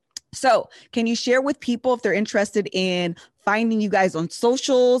important. So can you share with people if they're interested in finding you guys on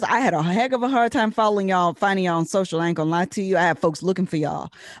socials? I had a heck of a hard time finding y'all on social. I ain't gonna lie to you. I have folks looking for y'all.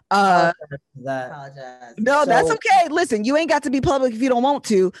 Apologize. No, that's okay. Listen, you ain't got to be public if you don't want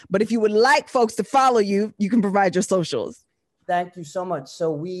to, but if you would like folks to follow you, you can provide your socials. Thank you so much.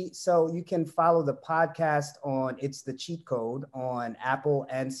 So you can follow the podcast on It's the Cheat Code on Apple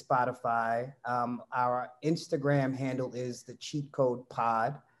and Spotify. Our Instagram handle is the Cheat Code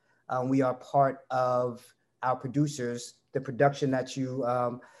Pod. We are part of our producers, the production that you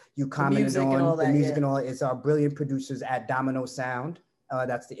commented music and all on, the that, music yeah. and all, is our brilliant producers at Domino Sound.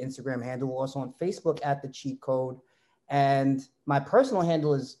 That's the Instagram handle. We're also on Facebook at The Cheat Code. And my personal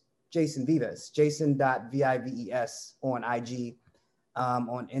handle is Jason Vives, jason.vives on IG,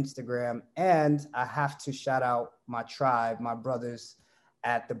 on Instagram. And I have to shout out my tribe, my brothers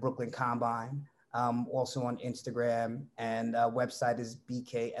at the Brooklyn Combine, also on Instagram. And website is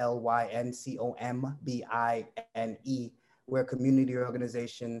BKLYNCOMBINE. We're a community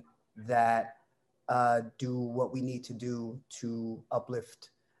organization that do what we need to do to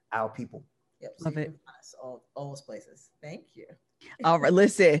uplift our people. Yep. So Love you it. can find us all those places. Thank you. All right,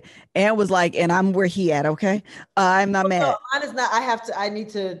 listen. Ann was like, and I'm where he at, okay? I'm not mad. No, mine is not.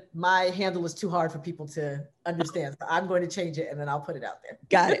 My handle is too hard for people to understand. So I'm going to change it and then I'll put it out there.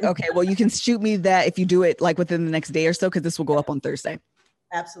 Got it. Okay, well, you can shoot me that if you do it like within the next day or so, because this will go up on Thursday.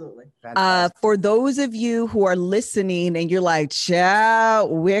 Absolutely. For those of you who are listening and you're like, ciao,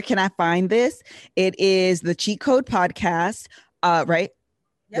 where can I find this? It is the Cheat Code Podcast, right?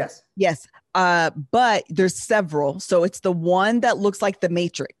 Yes. Yes. But there's several. So it's the one that looks like the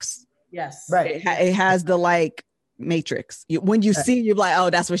Matrix. Yes. Right. It has the like Matrix. When you see, you're like,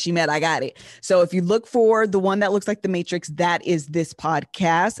 oh, that's what she meant. I got it. So if you look for the one that looks like the Matrix, that is this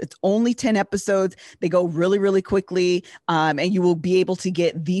podcast. It's only 10 episodes. They go really, really quickly. And you will be able to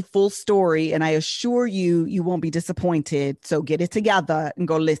get the full story. And I assure you, you won't be disappointed. So get it together and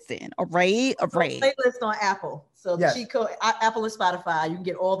go listen. All right. All right. Playlist on Apple. So Yes. the Cheat Code, Apple and Spotify, you can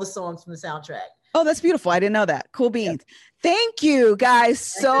get all the songs from the soundtrack. Oh, that's beautiful. I didn't know that. Cool beans. Thank you guys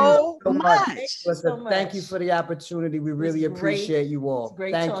so you so much. much. Listen, thank you for the opportunity. We really was great. appreciate you all. It's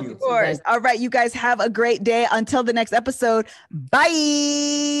great Thank talking you. to Of course. All right. You guys have a great day. Until the next episode.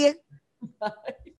 Bye. Bye.